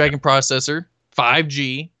 latest Snapdragon processor,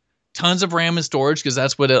 5G, tons of RAM and storage, because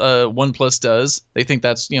that's what OnePlus does. They think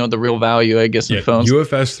that's the real value, I guess, in phones.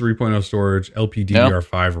 UFS 3.0 storage,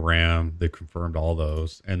 LPDDR5 RAM. They confirmed all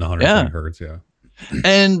those, and the 120 hertz. Yeah.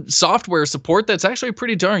 And software support that's actually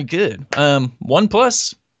pretty darn good.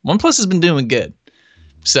 OnePlus has been doing good.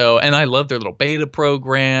 So, and I love their little beta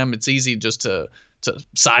program. It's easy just to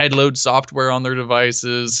sideload software on their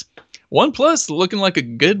devices. OnePlus looking like a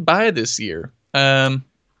good buy this year. Yeah,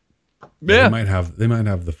 they might have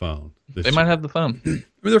the phone. Might have the phone. I mean,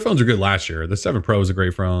 their phones are good last year. The 7 Pro is a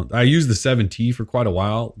great phone. I used the 7T for quite a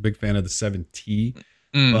while. Big fan of the 7T,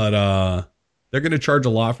 but they're going to charge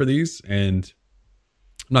a lot for these, and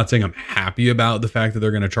I'm not saying I'm happy about the fact that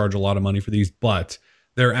they're going to charge a lot of money for these, but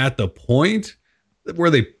they're at the point where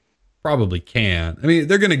they probably can. I mean,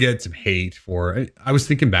 they're going to get some hate for. I was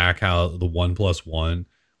thinking back how the OnePlus One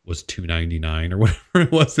was $299 or whatever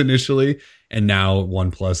it was initially, and now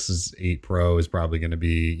OnePlus's 8 Pro is probably going to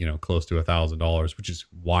be close to $1,000, which is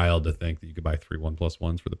wild to think that you could buy 3 OnePlus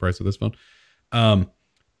Ones for the price of this phone.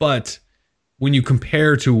 But when you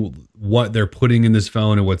compare to what they're putting in this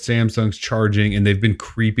phone and what Samsung's charging, and they've been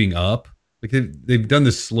creeping up Like they've done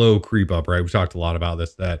this slow creep up, right? We talked a lot about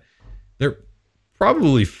this, that they're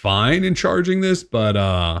probably fine in charging this, but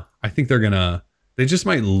I think they just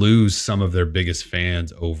might lose some of their biggest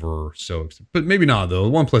fans over but maybe not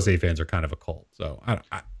though. OnePlus 8 fans are kind of a cult, so I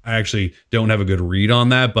actually don't have a good read on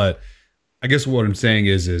that. But I guess what I'm saying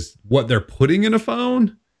is what they're putting in a phone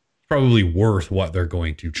is probably worth what they're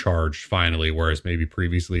going to charge finally, whereas maybe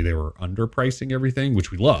previously they were underpricing everything,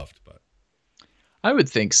 which we loved. But I would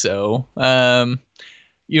think so. I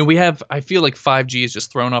feel like 5G has just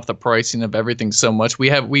thrown off the pricing of everything so much.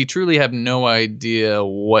 We truly have no idea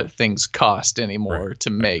what things cost anymore to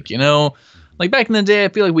make, Like back in the day, I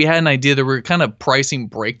feel like we had an idea that we were kind of pricing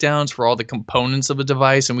breakdowns for all the components of a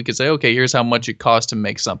device, and we could say, okay, here's how much it costs to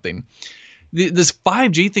make something. This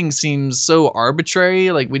 5G thing seems so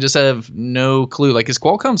arbitrary. Like we just have no clue. Like is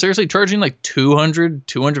Qualcomm seriously charging like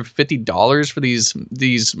 $250 for these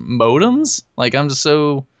modems? Like I'm just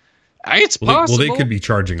so... It's possible. Well, they could be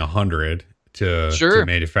charging $100 to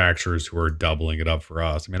manufacturers who are doubling it up for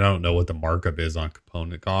us. I mean, I don't know what the markup is on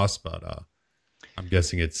component costs, but I'm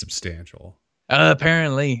guessing it's substantial.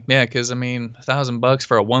 Apparently, yeah. Because I mean, $1,000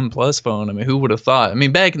 for a OnePlus phone. I mean, who would have thought? I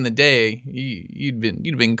mean, back in the day, you'd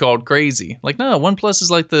been called crazy. Like, no, OnePlus is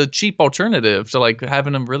like the cheap alternative to like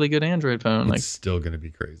having a really good Android phone. It's like, still going to be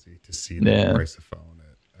crazy to see the price of phone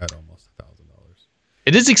at almost $1,000.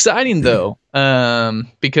 It is exciting though,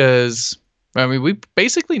 because I mean we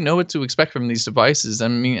basically know what to expect from these devices. I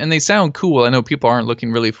mean, and they sound cool. I know people aren't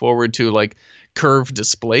looking really forward to like curved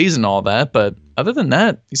displays and all that, but other than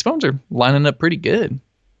that, these phones are lining up pretty good.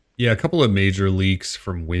 Yeah, a couple of major leaks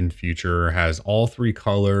from WinFuture has all three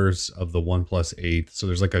colors of the OnePlus 8. So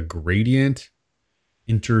there's like a gradient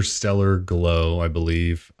interstellar glow, I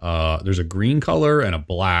believe. There's a green color and a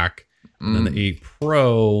black. And then the 8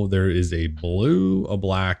 Pro, there is a blue, a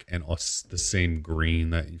black, and the same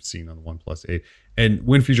green that you've seen on the OnePlus 8. And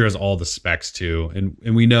WinFuture has all the specs too. And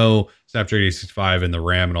we know Snapdragon 865 and the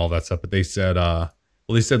RAM and all that stuff. But they said,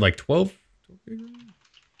 they said like 12 gig RAM?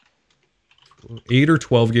 8 or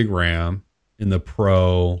 12 gig RAM in the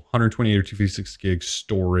Pro, 128 or 256 gig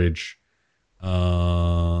storage.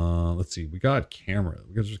 Let's see. We got camera.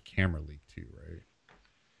 There's a camera leak too, right?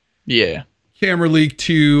 Yeah. Camera leak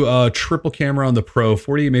to triple camera on the Pro,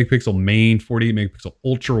 48 megapixel main, 48 megapixel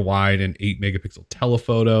ultra wide, and 8 megapixel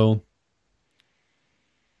telephoto.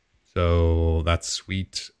 So that's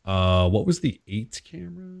sweet. What was the 8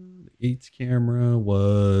 camera? The 8 camera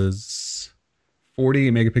was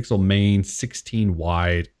 48 megapixel main, 16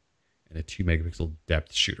 wide, and a 2 megapixel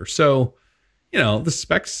depth shooter. So, the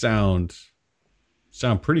specs sound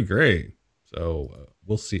pretty great. So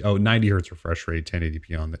we'll see. 90 hertz refresh rate,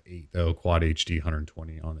 1080p on the 8, though. Quad HD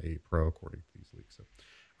 120 on the 8 Pro, according to these leaks. So,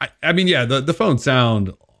 I mean, yeah, the phones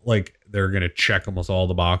sound like they're going to check almost all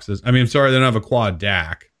the boxes. I mean, I'm sorry they don't have a quad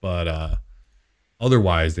DAC, but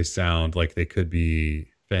otherwise they sound like they could be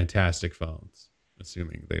fantastic phones,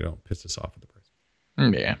 assuming they don't piss us off with the price.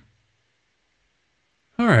 Yeah.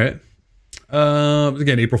 All right.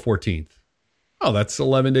 Again, April 14th. Oh, that's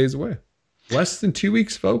 11 days away. Less than 2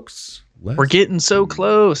 weeks, folks. We're getting so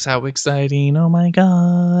close. How exciting. Oh, my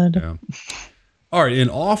God. Yeah. All right. In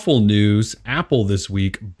awful news, Apple this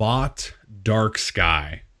week bought Dark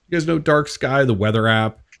Sky. You guys know Dark Sky, the weather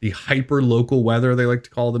app, the hyper local weather they like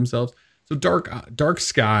to call themselves. So Dark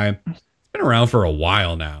Sky, it's been around for a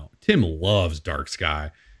while now. Tim loves Dark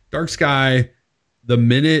Sky. Dark Sky, the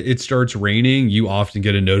minute it starts raining, you often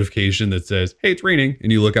get a notification that says, hey, it's raining.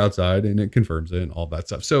 And you look outside and it confirms it and all that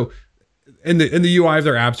stuff. So and the UI of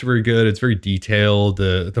their apps are very good. It's very detailed.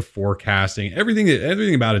 The forecasting,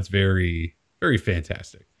 everything about it's very, very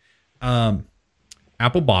fantastic.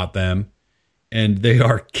 Apple bought them, and they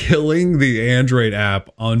are killing the Android app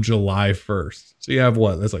on July 1st. So you have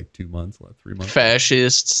what? That's like 2 months left, 3 months.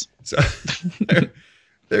 Fascists. So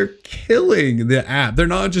they're killing the app. They're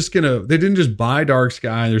not just they didn't just buy Dark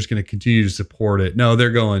Sky and they're just gonna continue to support it. No, they're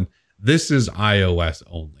going, this is iOS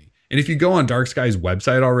only. And if you go on Dark Sky's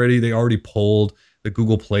website already, they already pulled the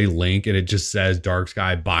Google Play link and it just says Dark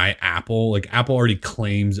Sky by Apple. Like Apple already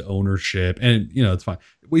claims ownership and it's fine.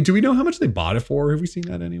 Wait, do we know how much they bought it for? Have we seen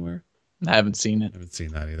that anywhere? I haven't seen it. I haven't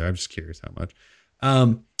seen that either. I'm just curious how much.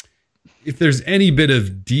 If there's any bit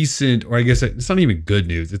of decent, or I guess it's not even good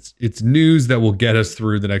news. It's news that will get us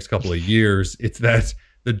through the next couple of years. It's that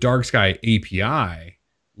the Dark Sky API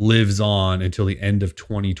lives on until the end of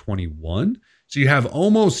 2021. So you have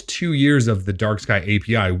almost 2 years of the Dark Sky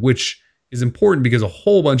API, which is important because a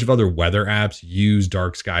whole bunch of other weather apps use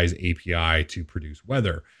Dark Sky's API to produce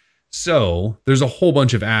weather. So there's a whole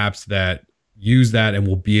bunch of apps that use that and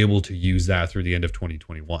will be able to use that through the end of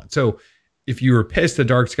 2021. So if you were pissed that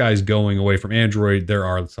Dark Sky is going away from Android, there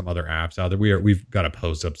are some other apps out there. We've got a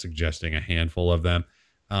post up suggesting a handful of them.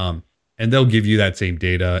 And they'll give you that same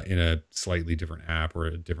data in a slightly different app or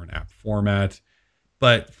a different app format.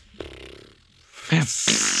 But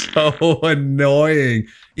so annoying.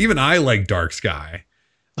 Even I like Dark Sky.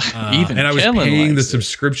 And I was paying the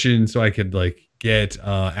subscription so I could like get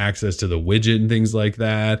access to the widget and things like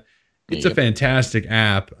that. It's a fantastic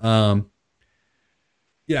app.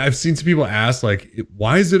 Yeah, I've seen some people ask, like,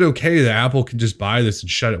 why is it okay that Apple can just buy this and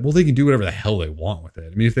shut it? Well, they can do whatever the hell they want with it.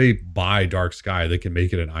 I mean, if they buy Dark Sky, they can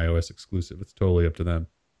make it an iOS exclusive. It's totally up to them.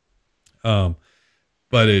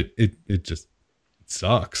 But it just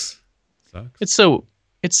sucks. It's so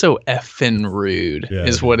effing rude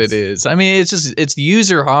is what it is. I mean, it's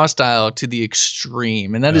user hostile to the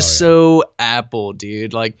extreme, and that is so Apple,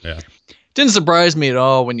 dude. Like, didn't surprise me at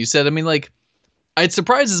all when you said. I mean, like, it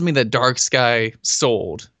surprises me that Dark Sky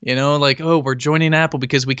sold. You know, like, oh, we're joining Apple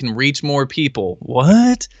because we can reach more people.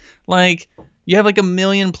 What? Like, you have like 1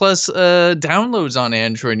 million plus downloads on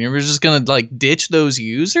Android, and you're just gonna like ditch those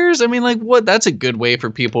users? I mean, like, what? That's a good way for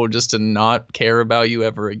people just to not care about you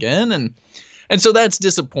ever again, and so that's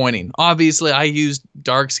disappointing. Obviously, I used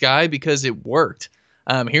Dark Sky because it worked.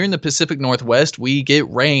 Here in the Pacific Northwest, we get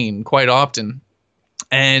rain quite often,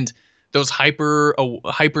 and those hyper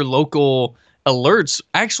local alerts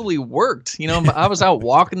actually worked. You know, I was out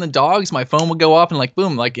walking the dogs, my phone would go off and like,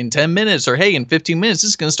 boom, like in 10 minutes or hey, in 15 minutes,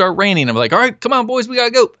 it's going to start raining. I'm like, all right, come on, boys, we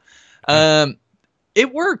got to go.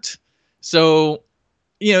 It worked. So,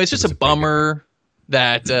 you know, it's just a bummer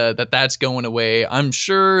that's going away. I'm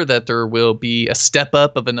sure that there will be a step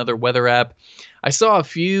up of another weather app. I saw a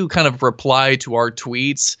few kind of reply to our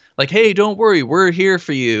tweets like, hey, don't worry, we're here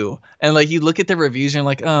for you. And like, you look at the reviews and you're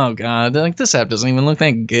like, oh God, like this app doesn't even look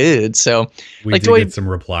that good. So we like, did get some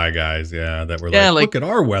reply guys, that were like, look at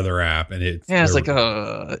our weather app. And it's like,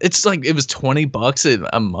 it was $20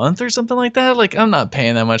 a month or something like that. Like, I'm not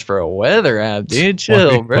paying that much for a weather app, dude.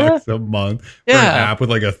 Chill, bro. $20 a month for an app with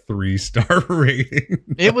like a 3-star rating.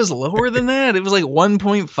 It was lower than that. It was like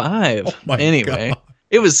 1.5. Oh my anyway, God.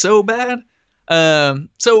 It was so bad.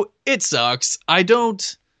 So it sucks. I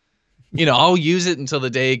don't, I'll use it until the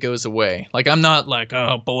day it goes away. Like, I'm not like,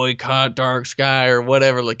 oh, boycott Dark Sky or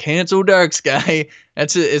whatever, like cancel Dark Sky.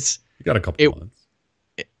 That's it. You got a couple months.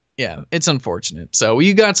 Yeah, it's unfortunate. So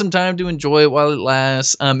you got some time to enjoy it while it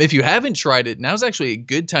lasts. If you haven't tried it, now's actually a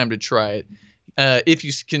good time to try it. If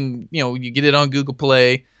you can, you get it on Google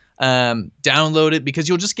Play. Download it because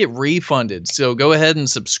you'll just get refunded. So go ahead and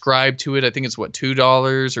subscribe to it. I think it's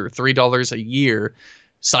 $2 or $3 a year.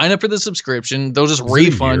 Sign up for the subscription. They'll just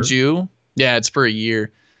refund you. Yeah, it's for a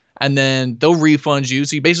year. And then they'll refund you.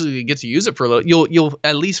 So you basically get to use it for a little. You'll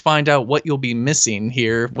at least find out what you'll be missing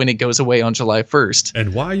here when it goes away on July 1st.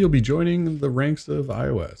 And why you'll be joining the ranks of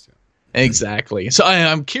iOS. Exactly. So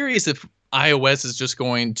I'm curious if iOS is just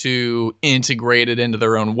going to integrate it into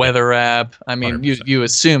their own weather app. I mean, you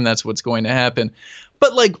assume that's what's going to happen.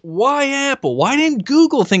 But like, why Apple? Why didn't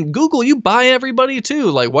Google think? Google, you buy everybody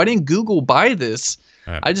too. Like, why didn't Google buy this?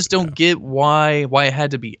 I just don't get why it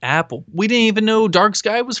had to be Apple. We didn't even know Dark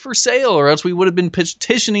Sky was for sale, or else we would have been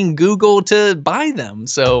petitioning Google to buy them.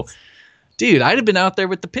 So, dude, I'd have been out there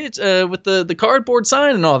with the with the cardboard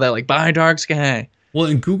sign and all that, like, buy Dark Sky. Well,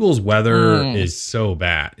 and Google's weather is so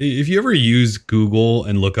bad. If you ever use Google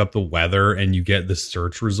and look up the weather and you get the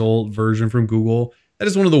search result version from Google, that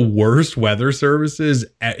is one of the worst weather services.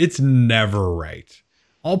 It's never right.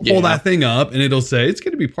 I'll pull that thing up and it'll say it's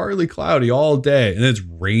going to be partly cloudy all day. And it's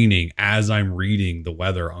raining as I'm reading the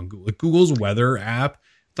weather on Google. Like, Google's weather app,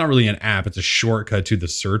 it's not really an app. It's a shortcut to the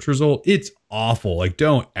search result. It's awful. Like,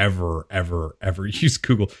 don't ever use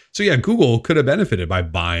Google. So yeah, Google could have benefited by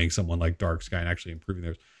buying someone like Dark Sky and actually improving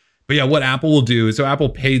theirs. But yeah, what Apple will do is, so Apple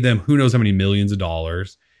paid them who knows how many millions of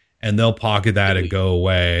dollars, and they'll pocket that and go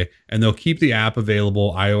away, and they'll keep the app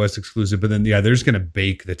available, iOS exclusive. But then, they're just going to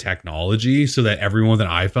bake the technology so that everyone with an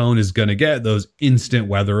iPhone is going to get those instant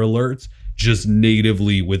weather alerts just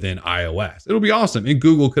natively within iOS. It'll be awesome. And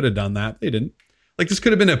Google could have done that. They didn't. Like, this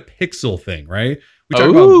could have been a Pixel thing, right? We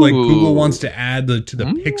talk about like Google wants to add to the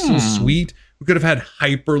Pixel suite. We could have had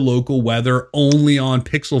hyper local weather only on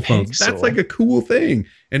Pixel phones. That's like a cool thing.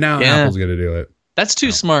 And now Apple's going to do it. That's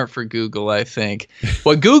too smart for Google, I think.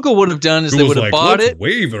 What Google would have done is they would have bought it.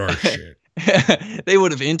 Wave at our shit. They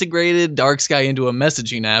would have integrated Dark Sky into a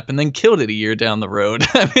messaging app and then killed it a year down the road.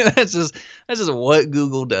 I mean, that's just what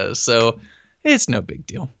Google does. So it's no big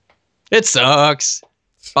deal. It sucks.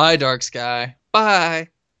 Bye, Dark Sky. Bye.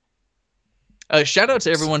 Shout out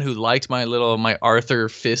to everyone who liked my Arthur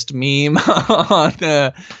Fist meme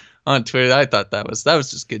on Twitter. I thought that was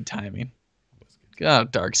just good timing. Oh,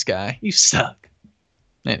 Dark Sky, you suck.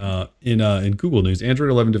 In Google News,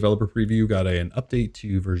 Android 11 developer preview got an update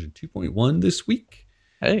to version 2.1 this week.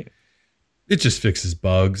 Hey, it just fixes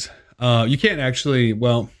bugs. You can't actually.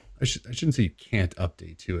 Well, I shouldn't say you can't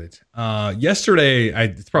update to it. Yesterday,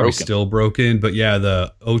 it's probably still broken, but yeah,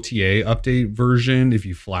 the OTA update version. If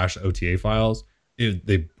you flash OTA files,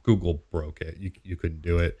 Google broke it. You couldn't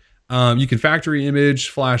do it. You can factory image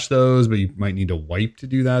flash those, but you might need to wipe to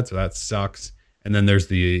do that, so that sucks. And then there's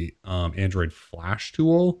the Android Flash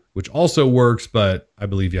tool, which also works, but I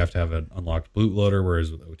believe you have to have an unlocked bootloader, whereas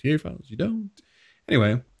with OTA files, you don't.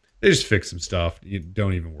 Anyway, they just fix some stuff. You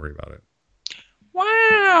don't even worry about it.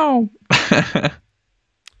 Wow.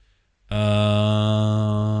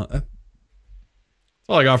 That's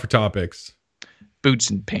all I got for topics. Boots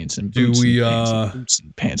and pants and boots boots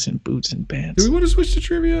and pants and boots and pants. Do we want to switch to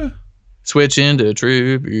trivia? Switch into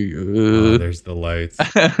trivia. Oh, there's the lights.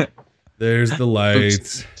 There's the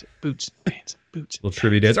lights. Boots and pants and boots. Little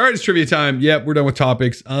trivia dance. All right, it's trivia time. Yep, we're done with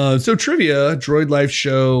topics. So trivia, Droid Life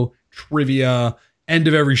show, trivia, end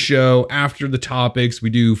of every show. After the topics,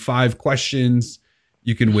 we do 5 questions.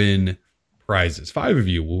 You can win prizes. 5 of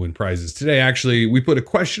you will win prizes. Today, actually, we put a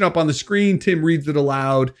question up on the screen. Tim reads it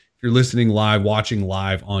aloud. If you're listening live, watching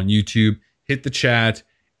live on YouTube, hit the chat,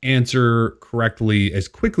 answer correctly as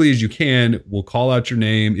quickly as you can. We'll call out your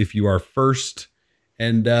name if you are first,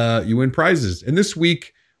 and you win prizes. And this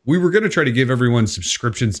week, we were going to try to give everyone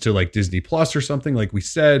subscriptions to like Disney Plus or something, like we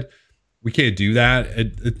said. We can't do that,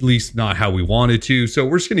 at least not how we wanted to. So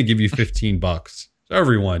we're just going to give you $15. So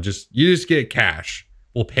everyone, you just get cash.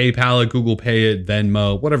 We'll PayPal it, Google Pay it,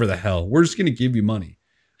 Venmo, whatever the hell. We're just going to give you money.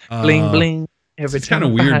 Bling, bling. It's kind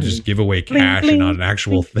of weird to just give away cash and not an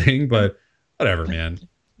actual thing, but whatever, man.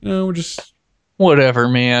 We're just... Whatever,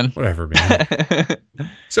 man.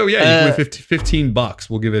 So yeah, you can win $15.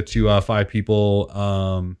 We'll give it to 5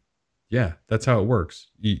 people. Yeah, that's how it works.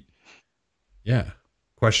 Yeah.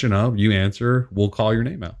 Question up, you answer, we'll call your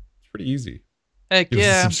name out. It's pretty easy. Heck Give yeah.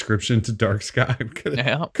 us a subscription to Dark Sky. Could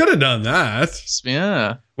have done that.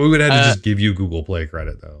 Yeah. We would have to just give you Google Play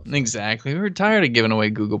credit, though. Exactly. We were tired of giving away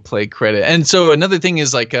Google Play credit. And so another thing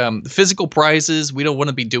is like physical prizes. We don't want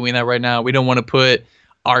to be doing that right now. We don't want to put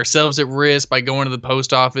ourselves at risk by going to the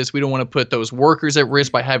post office. We don't want to put those workers at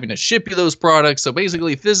risk by having to ship you those products. So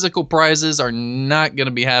basically, physical prizes are not going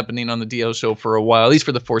to be happening on the DL show for a while, at least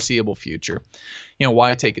for the foreseeable future.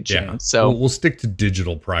 Why take a chance? Yeah. So we'll stick to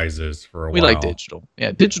digital prizes for a while. We like digital.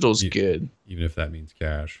 Yeah, digital's good. Even if that means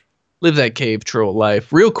cash. Live that cave troll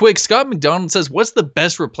life. Real quick, Scott McDonald says, what's the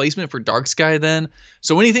best replacement for Dark Sky then?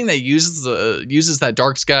 So anything that uses that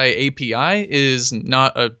Dark Sky API is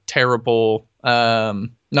not a terrible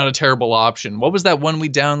option. What was that one we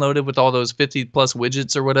downloaded with all those 50 plus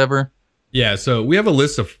widgets or whatever? Yeah, so we have a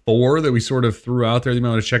list of 4 that we sort of threw out there that you might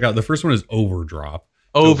want to check out. The first one is Overdrop.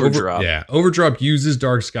 Overdrop uses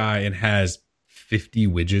Dark Sky and has 50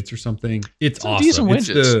 widgets or something. It's awesome. Decent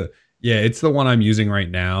widgets. It's the one I'm using right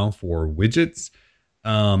now for widgets.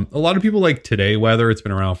 A lot of people like Today Weather. It's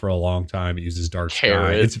been around for a long time. It uses Dark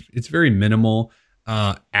Sky. It's very minimal.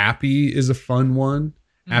 Appy is a fun one.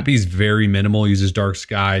 Appy's very minimal, uses Dark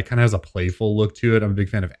Sky, kind of has a playful look to it. I'm a big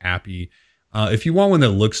fan of Appy. If you want one that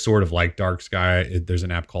looks sort of like Dark Sky, there's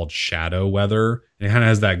an app called Shadow Weather. And it kind of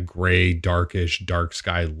has that gray, darkish Dark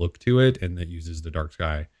Sky look to it, and it uses the Dark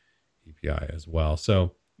Sky API as well.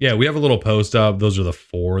 So yeah, we have a little post up. Those are the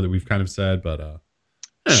 4 that we've kind of said, but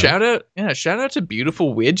shout out to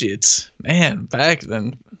Beautiful Widgets. Man, back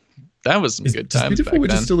then that was some good times. Does Beautiful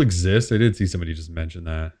Widgets still exist? I did see somebody just mention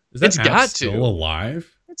that. Is that app still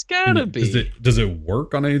alive? It's gotta be. Does it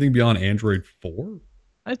work on anything beyond Android 4?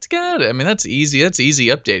 It's gotta. I mean, that's easy. That's easy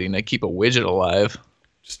updating to keep a widget alive.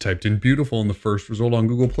 Just typed in beautiful, and the first result on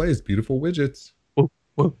Google Play is Beautiful Widgets. Look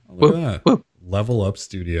at that. Level Up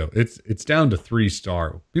Studio. It's down to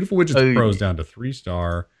 3-star. Beautiful Widgets Pro is down to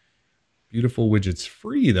 3-star. Beautiful Widgets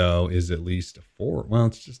Free, though, is at least a 4. Well,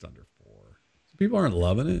 it's just under 4. So people aren't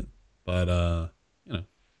loving it, but it's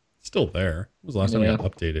still there. When was the last time it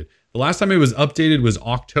got updated? The last time it was updated was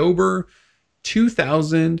October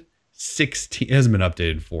 2016. It hasn't been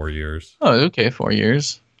updated in 4 years. Oh, okay, 4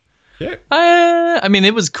 years. Yeah. I mean,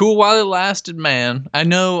 it was cool while it lasted, man.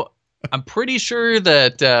 I'm pretty sure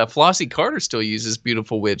that Flossie Carter still uses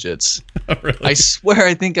Beautiful Widgets. Oh, really? I swear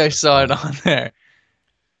I think I saw it on there.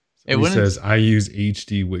 It says, I use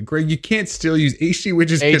HD widgets. Greg, you can't still use HD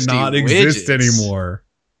widgets. Cannot exist anymore.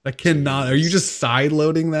 That cannot. Are you just side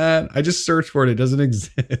loading that? I just searched for it. It doesn't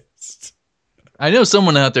exist. I know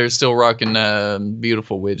someone out there is still rocking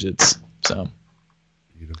Beautiful Widgets. So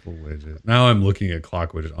Beautiful widget. Now I'm looking at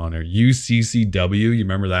clock widget on there. UCCW. You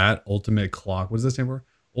remember that? Ultimate clock. What does that stand for?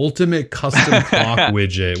 Ultimate custom clock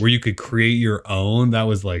widget, where you could create your own. That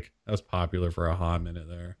was popular for a hot minute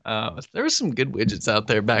there. There were some good widgets out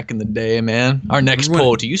there back in the day, man. Our next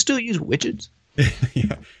poll: do you still use widgets?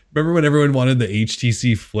 Yeah. Remember when everyone wanted the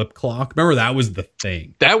HTC flip clock? Remember that was the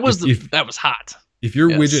thing. That was that was hot. If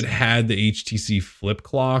your widget had the HTC flip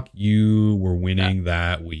clock, you were winning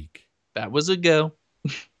that week. That was a go.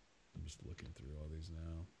 I'm just looking through all these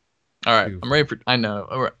now. All right,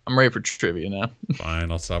 I'm ready for trivia now.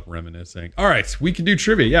 Fine, I'll stop reminiscing. All right, we can do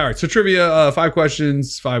trivia. Yeah, all right. So trivia, 5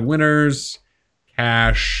 questions, 5 winners,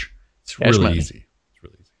 cash. It's really easy. It's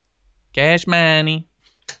really easy. Cash money.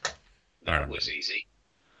 That was easy.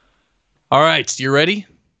 All right, you ready?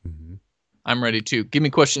 Mm-hmm. I'm ready too. Give me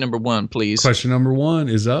question number 1, please. Question number 1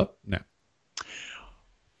 is up now.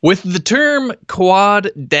 With the term quad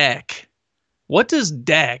DAC, what does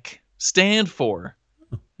DAC stand for?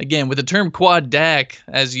 Again, with the term quad DAC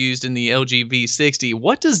as used in the LG V60,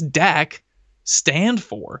 what does DAC stand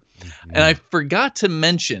for? Mm-hmm. And I forgot to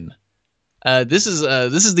mention, this is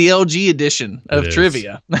the LG edition of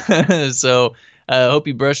trivia. So I hope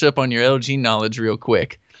you brush up on your LG knowledge real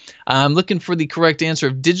quick. I'm looking for the correct answer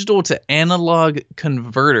of digital to analog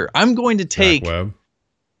converter. I'm going to take...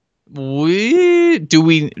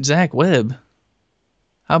 Zach Webb,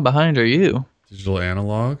 how behind are you? Digital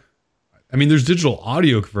analog? I mean, there's digital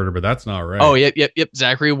audio converter, but that's not right. Oh, yep.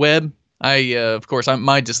 Zachary Webb. Of course,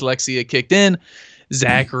 my dyslexia kicked in.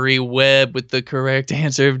 Zachary Webb with the correct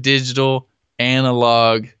answer of digital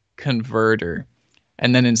analog converter.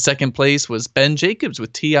 And then in second place was Ben Jacobs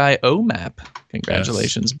with TIO map.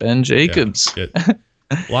 Congratulations, Ben Jacobs. Yeah.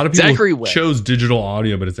 A lot of people chose digital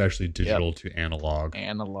audio, but it's actually digital to analog.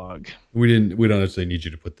 Analog. We don't necessarily need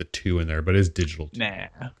you to put the 2 in there, but it's digital. Nah.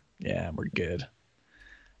 Yeah, we're good.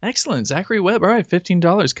 Excellent. Zachary Webb. All right,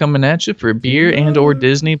 $15 coming at you for beer and or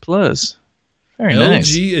Disney Plus. Very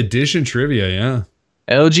nice. LG edition trivia, yeah.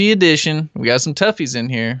 LG edition. We got some toughies in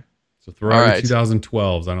here. So throw out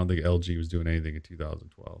 2012s. I don't think LG was doing anything in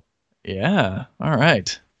 2012. Yeah. All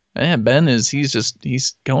right. Man, Ben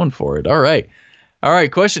he's going for it. All right. All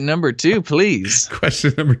right, question number 2, please.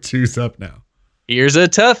 Question number 2's up now. Here's a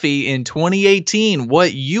toughie. In 2018,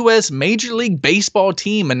 what U.S. Major League Baseball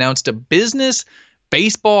team announced a business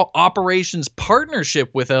baseball operations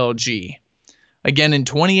partnership with LG? Again, in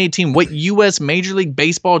 2018, what U.S. Major League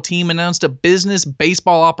Baseball team announced a business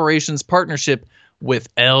baseball operations partnership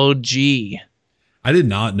with LG? I did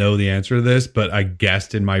not know the answer to this, but I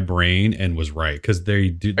guessed in my brain and was right because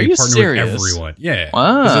they partner serious? with everyone. Yeah,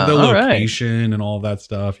 wow, because of the location and all that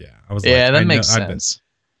stuff. Yeah, I was that makes sense.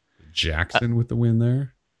 Jackson with the win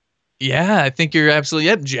there. Yeah, I think you're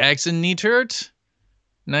absolutely Jackson Neitert.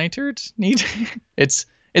 It's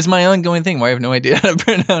my ongoing thing where I have no idea how to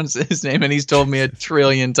pronounce his name, and he's told me a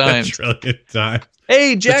trillion times.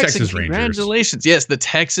 Hey, Jackson, congratulations. Yes, the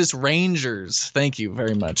Texas Rangers. Thank you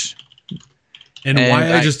very much. And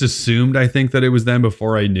why I just assumed, I think, that it was them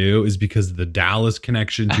before I knew is because of the Dallas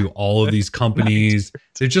connection to all of these companies.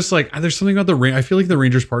 They're just like, there's something about the Rangers. I feel like the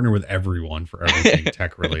Rangers partner with everyone for everything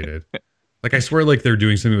tech related. Like, I swear, like they're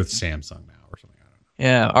doing something with Samsung now or something. I don't know.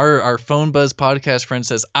 Yeah, our Phone Buzz podcast friend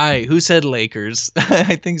says, who said Lakers?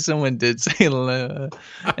 I think someone did say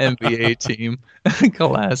NBA team.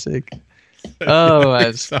 Classic. Oh,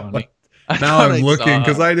 that's funny. Now I'm looking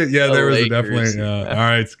because I did. Yeah, there was definitely. All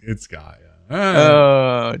right, it's Guy.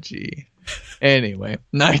 Oh, gee. Anyway,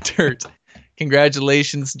 Neitert.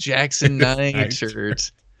 Congratulations, Jackson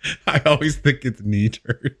Neitert. I always think it's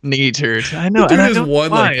Neitert. Neitert. I know. The dude has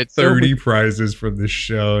won like 30 prizes from this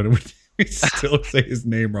show, and we still say his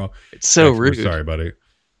name wrong. It's so rude. Sorry, buddy.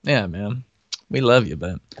 Yeah, man. We love you,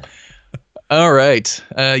 Ben. All right.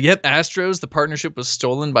 Yep, Astros. The partnership was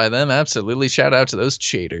stolen by them. Absolutely. Shout out to those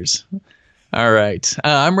cheaters. All right.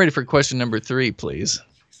 I'm ready for question number 3, please.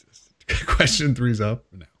 Question 3's up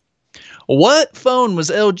now. What phone was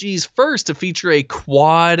LG's first to feature a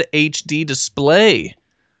quad HD display?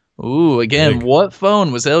 Ooh, again, what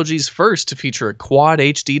phone was LG's first to feature a quad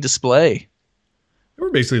HD display? They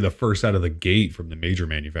were basically the first out of the gate from the major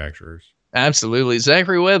manufacturers. Absolutely.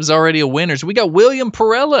 Zachary Webb's already a winner. So we got William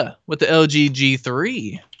Perella with the LG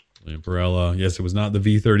G3. William Perella. Yes, it was not the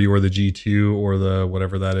V30 or the G2 or the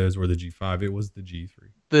whatever that is or the G5. It was the G3.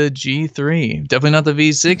 The G3. Definitely not the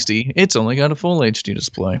V60. It's only got a full HD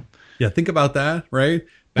display. Yeah, think about that, right?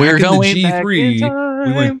 Back in the G3,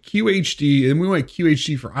 we went QHD, and we went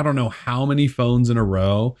QHD for I don't know how many phones in a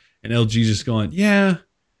row, and LG just going, yeah,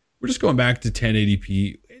 we're just going back to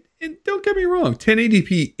 1080p. And don't get me wrong,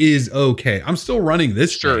 1080p is okay. I'm still running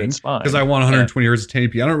this thing it's fine. because I want 120 hertz of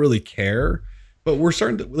 1080p. I don't really care. But we're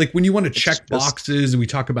starting to, like, when you want to check boxes and we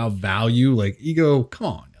talk about value, like, you go, come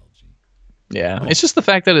on, LG. Yeah, it's just the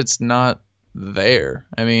fact that it's not there.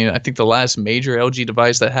 I mean, I think the last major LG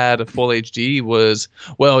device that had a full HD was,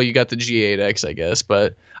 well, you got the G8X, I guess.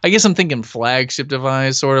 But I guess I'm thinking flagship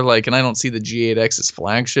device, sort of like, and I don't see the G8X as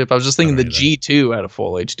flagship. I was just thinking the G2 had a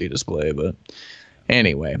full HD display, but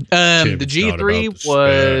anyway. The G3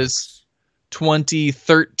 was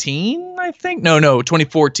 2013, I think. No,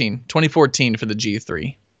 2014. 2014 for the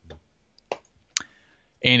G3.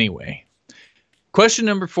 Anyway. Question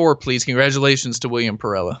number 4, please. Congratulations to William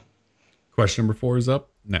Perella. Question number 4 is up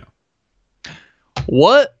now.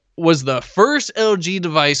 What was the first LG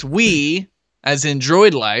device we, as in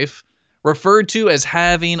Droid Life, referred to as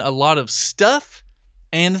having a lot of stuff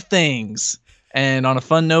and things? And on a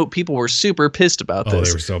fun note, people were super pissed about this. Oh,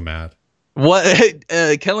 they were so mad. What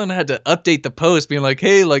Kellen had to update the post being like,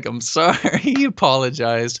 hey, like, I'm sorry. He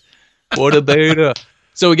apologized. What a beta.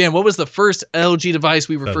 So again, what was the first LG device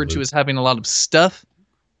we referred to as having a lot of stuff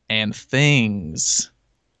and things?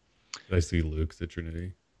 Did I see Luke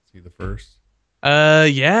Citronity? Is he the first?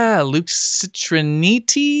 Yeah, Luke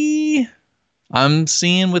Citronity. I'm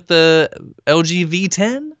seeing with the LG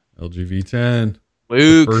V10. LG V10.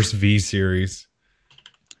 Luke. The first V series.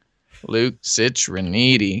 Luke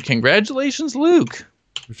Citroniti. Congratulations, Luke.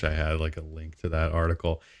 Wish I had like a link to that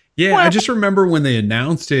article. Yeah, I just remember when they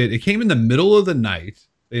announced it. It came in the middle of the night.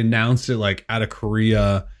 They announced it like out of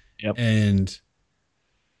Korea. Yep. And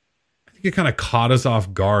I think it kind of caught us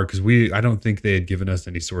off guard because I don't think they had given us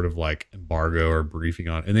any sort of like embargo or briefing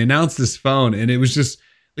on it. And they announced this phone and it was just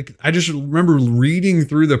like, I just remember reading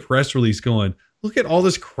through the press release going, look at all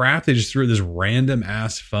this crap they just threw at this random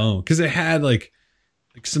ass phone. Because it had like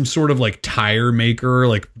some sort of like tire maker,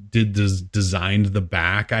 like designed the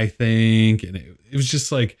back, I think. And it was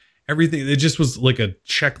just like everything. It just was like a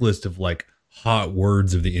checklist of like hot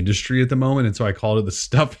words of the industry at the moment. And so I called it the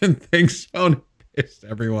stuff and things phone. Pissed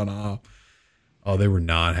everyone off. Oh, they were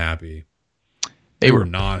not happy. They were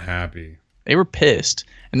not happy. They were pissed.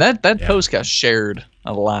 And that post got shared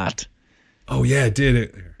a lot. Oh, yeah, it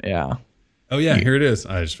did. Yeah. Oh, yeah, here it is.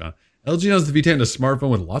 I just found LG knows the V10 is a smartphone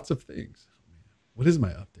with lots of things. What is my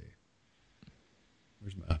update?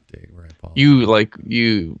 Where's my update? Where I apologize.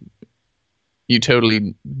 You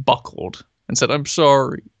totally buckled and said, I'm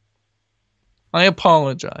sorry. I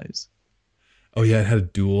apologize. Oh, yeah, it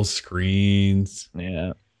had dual screens.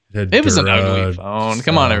 Yeah. It was an ugly phone.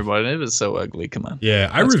 Come on, everybody. It was so ugly. Come on. Yeah,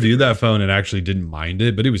 I reviewed that phone and actually didn't mind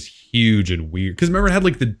it, but it was huge and weird. Because remember, it had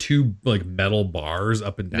like the two like metal bars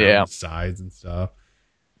up and down the sides and stuff.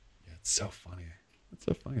 Yeah, it's so funny. It's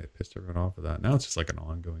so funny. I pissed everyone off with that. Now it's just like an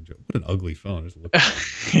ongoing joke. What an ugly phone. Just look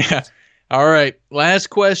yeah. All right. Last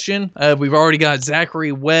question. We've already got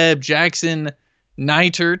Zachary Webb, Jackson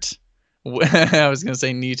Neitert. I was going to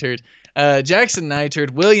say Neitert. Jackson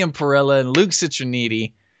Neitert, William Perella, and Luke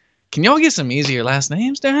Citroniti. Can y'all get some easier last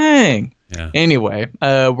names? Dang. Yeah. Anyway,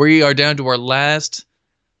 we are down to our last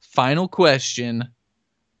final question.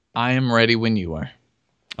 I am ready when you are.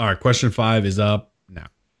 All right. Question 5 is up now.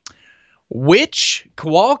 Which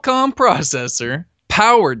Qualcomm processor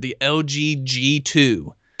powered the LG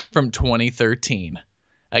G2 from 2013?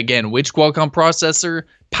 Again, which Qualcomm processor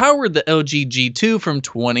powered the LG G2 from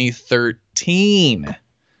 2013?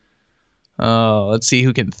 Oh, let's see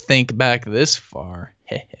who can think back this far.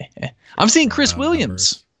 I'm seeing Chris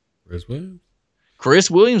Williams.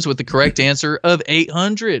 Chris Williams with the correct answer of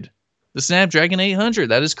 800. The Snapdragon 800.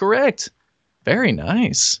 That is correct. Very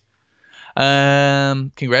nice.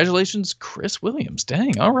 Congratulations, Chris Williams.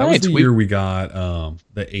 Dang. All right. That was the year we got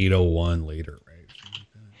the 801 later, right?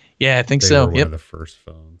 Yeah, I think they so. Were one of the first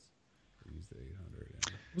phones. Used the 800.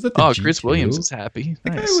 Was that the G2? Chris Williams is happy.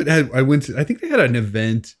 Nice. I think they had an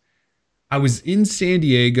event. I was in San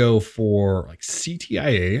Diego for like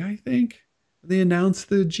CTIA, I think. They announced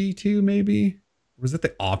the G2 maybe. Or was that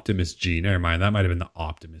the Optimus G? Never mind. That might have been the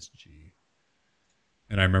Optimus G.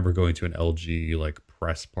 And I remember going to an LG like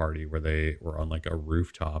press party where they were on like a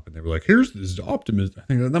rooftop and they were like, here's this Optimus. I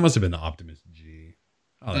think that must have been the Optimus G.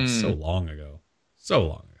 Oh, that's so long ago. So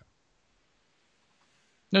long ago.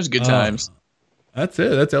 Those good times. That's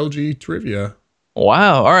it. That's LG trivia.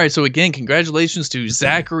 Wow. All right. So again, congratulations to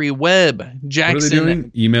Zachary Webb, Jackson. What are they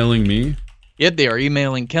doing? Emailing me? Yep, they are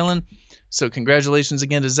emailing Kellen. So congratulations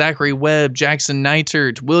again to Zachary Webb, Jackson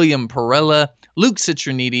Neitert, William Perella, Luke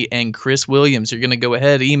Citroniti, and Chris Williams. You're going to go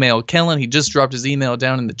ahead, email Kellen. He just dropped his email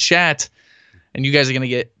down in the chat. And you guys are going to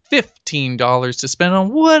get $15 to spend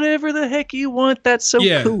on whatever the heck you want. That's so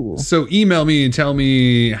cool. So email me and tell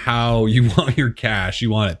me how you want your cash. You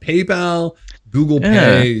want it PayPal, Google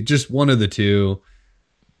Pay, just one of the two.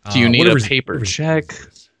 Do you need a paper check?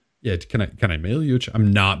 Yeah, can I mail you a check?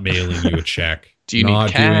 I'm not mailing you a check. Do you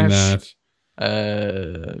need cash?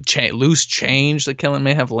 Doing that. Loose change that Kellen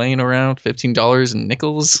may have laying around, $15 in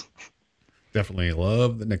nickels. Definitely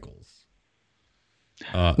love the nickels.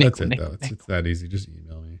 That's it, though. It's that easy. Just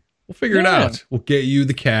email me. We'll figure it out. We'll get you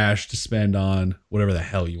the cash to spend on whatever the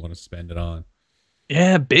hell you want to spend it on.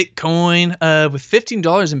 Yeah, Bitcoin. With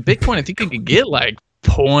 $15 in Bitcoin, I think you could get like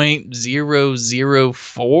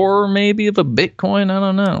 0.004 maybe of a Bitcoin. I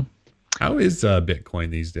don't know. How is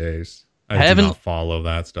Bitcoin these days? I do not follow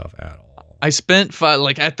that stuff at all. I spent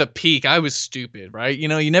at the peak. I was stupid, right?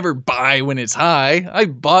 You never buy when it's high. I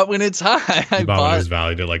bought when it's high. I bought when it was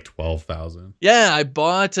valued at like 12,000. Yeah, I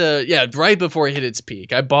bought. Right before it hit its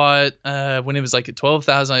peak. I bought when it was like at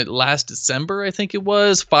 12,000 last December. I think it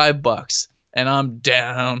was $5, and I'm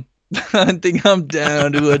down. I think I'm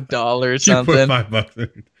down to $1 or something. You put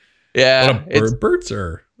 $5. Yeah, birds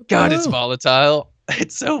are. God, it's volatile.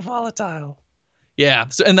 It's so volatile. Yeah,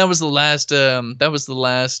 so and that was the last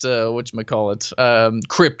whatchamacallit,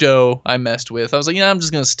 crypto I messed with. I was like, I'm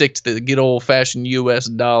just gonna stick to the good old fashioned US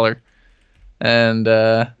dollar. And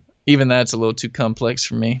even that's a little too complex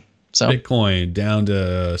for me. So Bitcoin down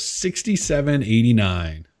to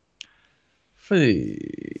 67.89. We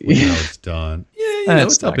know it's done. Yeah,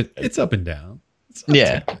 it's up and down. It's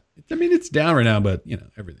down right now, but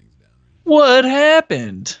everything's down. What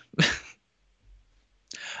happened?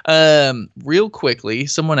 Real quickly,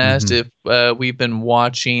 someone asked if we've been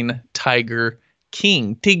watching Tiger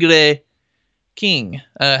King.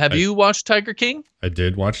 Have you watched Tiger King? I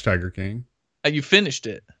did watch Tiger King. You finished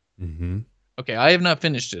it? Mm-hmm. Okay, I have not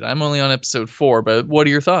finished it. I'm only on episode 4, but what are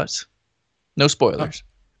your thoughts? No spoilers.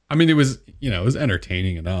 It was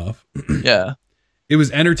entertaining enough. Yeah. It was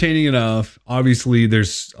entertaining enough. Obviously,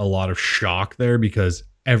 there's a lot of shock there because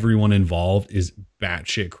everyone involved is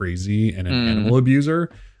batshit crazy and an animal abuser.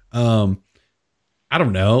 I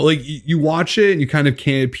don't know. Like you watch it and you kind of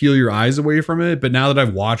can't peel your eyes away from it. But now that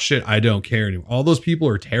I've watched it, I don't care anymore. All those people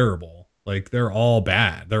are terrible. Like they're all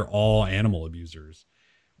bad. They're all animal abusers.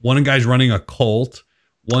 One guy's running a cult.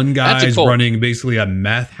 One guy's running basically a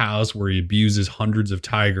meth house where he abuses hundreds of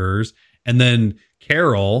tigers. And then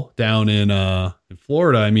Carol down in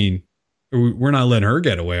Florida. We're not letting her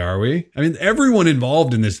get away, are we? Everyone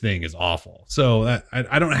involved in this thing is awful. So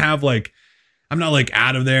I don't have I'm not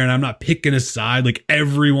out of there and I'm not picking a side. Like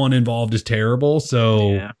everyone involved is terrible.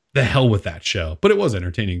 So the hell with that show. But it was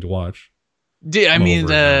entertaining to watch.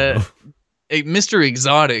 Mr.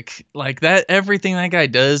 Exotic, everything that guy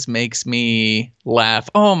does makes me laugh.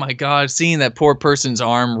 Oh my God, seeing that poor person's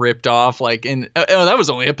arm ripped off. That was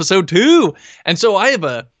only episode 2. And so I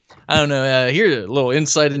have here's a little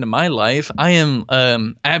insight into my life. I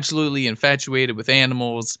am absolutely infatuated with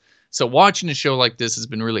animals. So watching a show like this has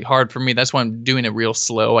been really hard for me. That's why I'm doing it real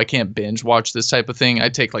slow. I can't binge watch this type of thing. I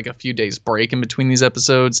take a few days break in between these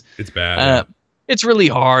episodes. It's bad. It's really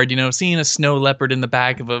hard, seeing a snow leopard in the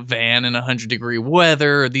back of a van in 100-degree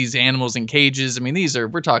weather, or these animals in cages.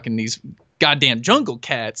 We're talking these goddamn jungle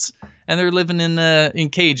cats, and they're living in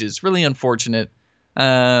cages. Really unfortunate.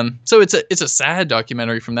 So it's a sad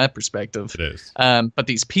documentary from that perspective. It is. But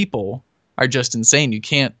these people are just insane. You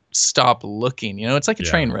can't stop looking. It's like a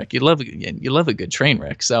train wreck. You love a good train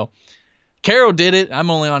wreck. So Carol did it. I'm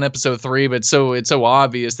only on episode 3, but it's so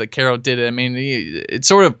obvious that Carol did it. It's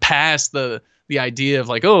sort of past the idea of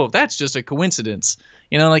oh, that's just a coincidence.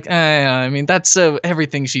 That's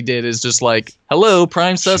everything she did is just hello,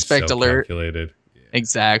 prime suspect alert. Calculated.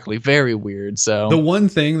 Exactly. Very weird. So the one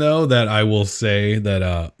thing though that I will say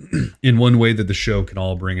that in one way that the show can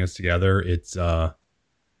all bring us together, it's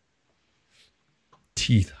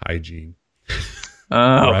teeth hygiene.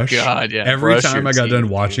 Oh brush. God, yeah. Every time I got done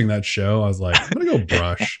watching that show, I was like, I'm gonna go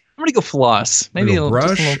brush. I'm gonna go floss. Maybe just a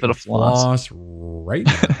little bit of floss right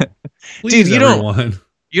now. Please, dude,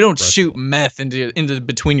 you don't shoot meth into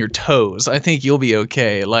between your toes. I think you'll be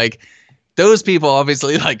okay. Those people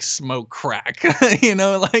obviously smoke crack.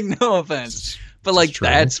 No offense, but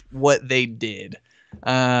that's what they did.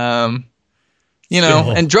 And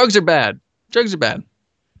drugs are bad. Brush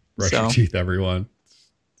your teeth, everyone.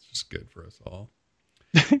 It's just good for us all.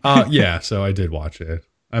 So I did watch it.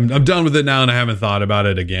 I'm done with it now, and I haven't thought about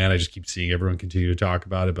it again. I just keep seeing everyone continue to talk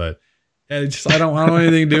about it, but I don't want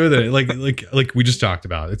anything to do with it. Like we just talked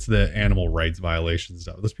about, it's the animal rights violations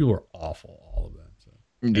stuff. Those people are awful, all of them. So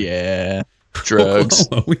yeah, drugs.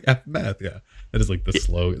 We have meth. Yeah, That is like the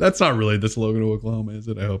slogan. That's not really the slogan of Oklahoma, is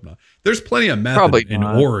it? I hope not. There's plenty of meth in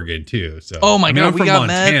Oregon too. So oh my god, I'm we from got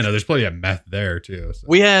Montana. meth. There's plenty of meth there too. So.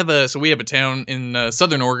 We have a town in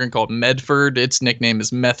Southern Oregon called Medford. Its nickname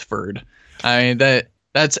is Methford. I mean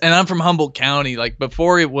that's and I'm from Humboldt County. Like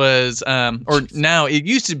before it was or now it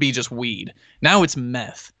used to be just weed. Now it's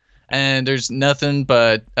meth, and there's nothing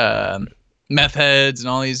but meth heads and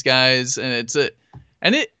all these guys, and it's a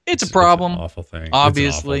problem. It's an awful thing.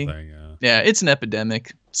 Obviously, it's an awful thing, yeah, it's an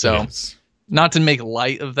epidemic. So, not to make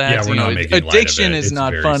light of that. Yeah, we're not making addiction light of it. is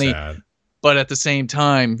not funny, sad. but at the same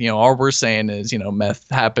time, all we're saying is, meth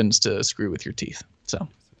happens to screw with your teeth. So,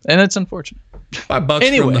 and it's unfortunate.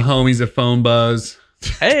 $5 from the homies at Phone Buzz.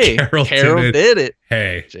 Hey, Carol did it.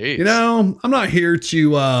 Hey, jeez. I'm not here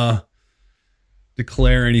to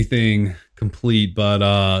declare anything complete, but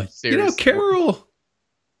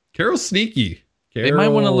Carol's sneaky. They might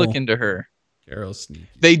want to look into her. Carol's sneaky.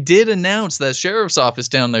 They did announce that sheriff's office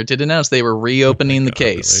down there did announce they were reopening the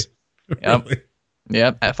case. Really? Yep. Really?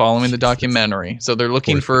 Yep. Following the documentary. So they're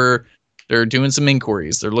looking they're doing some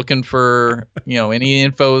inquiries. They're looking for, any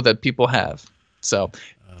info that people have. So,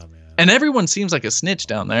 and everyone seems like a snitch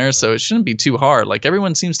down there. So it shouldn't be too hard. Like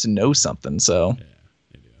everyone seems to know something. So yeah,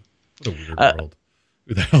 they do. What a weird world.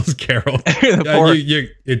 Who the hell's Carol?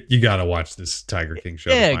 You got to watch this Tiger King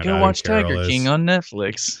show. Yeah, go watch Tiger King on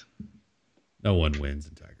Netflix. No one wins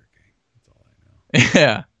in Tiger King. That's all I know.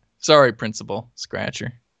 Yeah. Sorry, Principal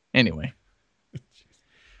Scratcher. Anyway.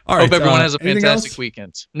 All right. Hope everyone has a fantastic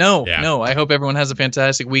weekend. No. I hope everyone has a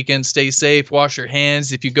fantastic weekend. Stay safe. Wash your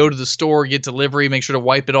hands. If you go to the store, get delivery, make sure to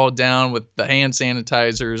wipe it all down with the hand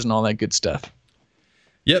sanitizers and all that good stuff.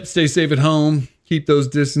 Yep. Stay safe at home. Keep those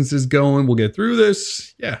distances going. We'll get through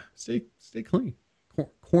this. Yeah. Stay clean.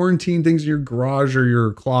 Quarantine things in your garage or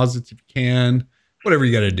your closets if you can. Whatever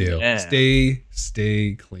you got to do. Yeah.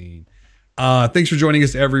 Stay clean. Thanks for joining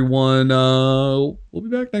us, everyone. We'll be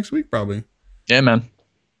back next week, probably. Yeah, man.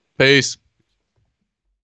 Peace.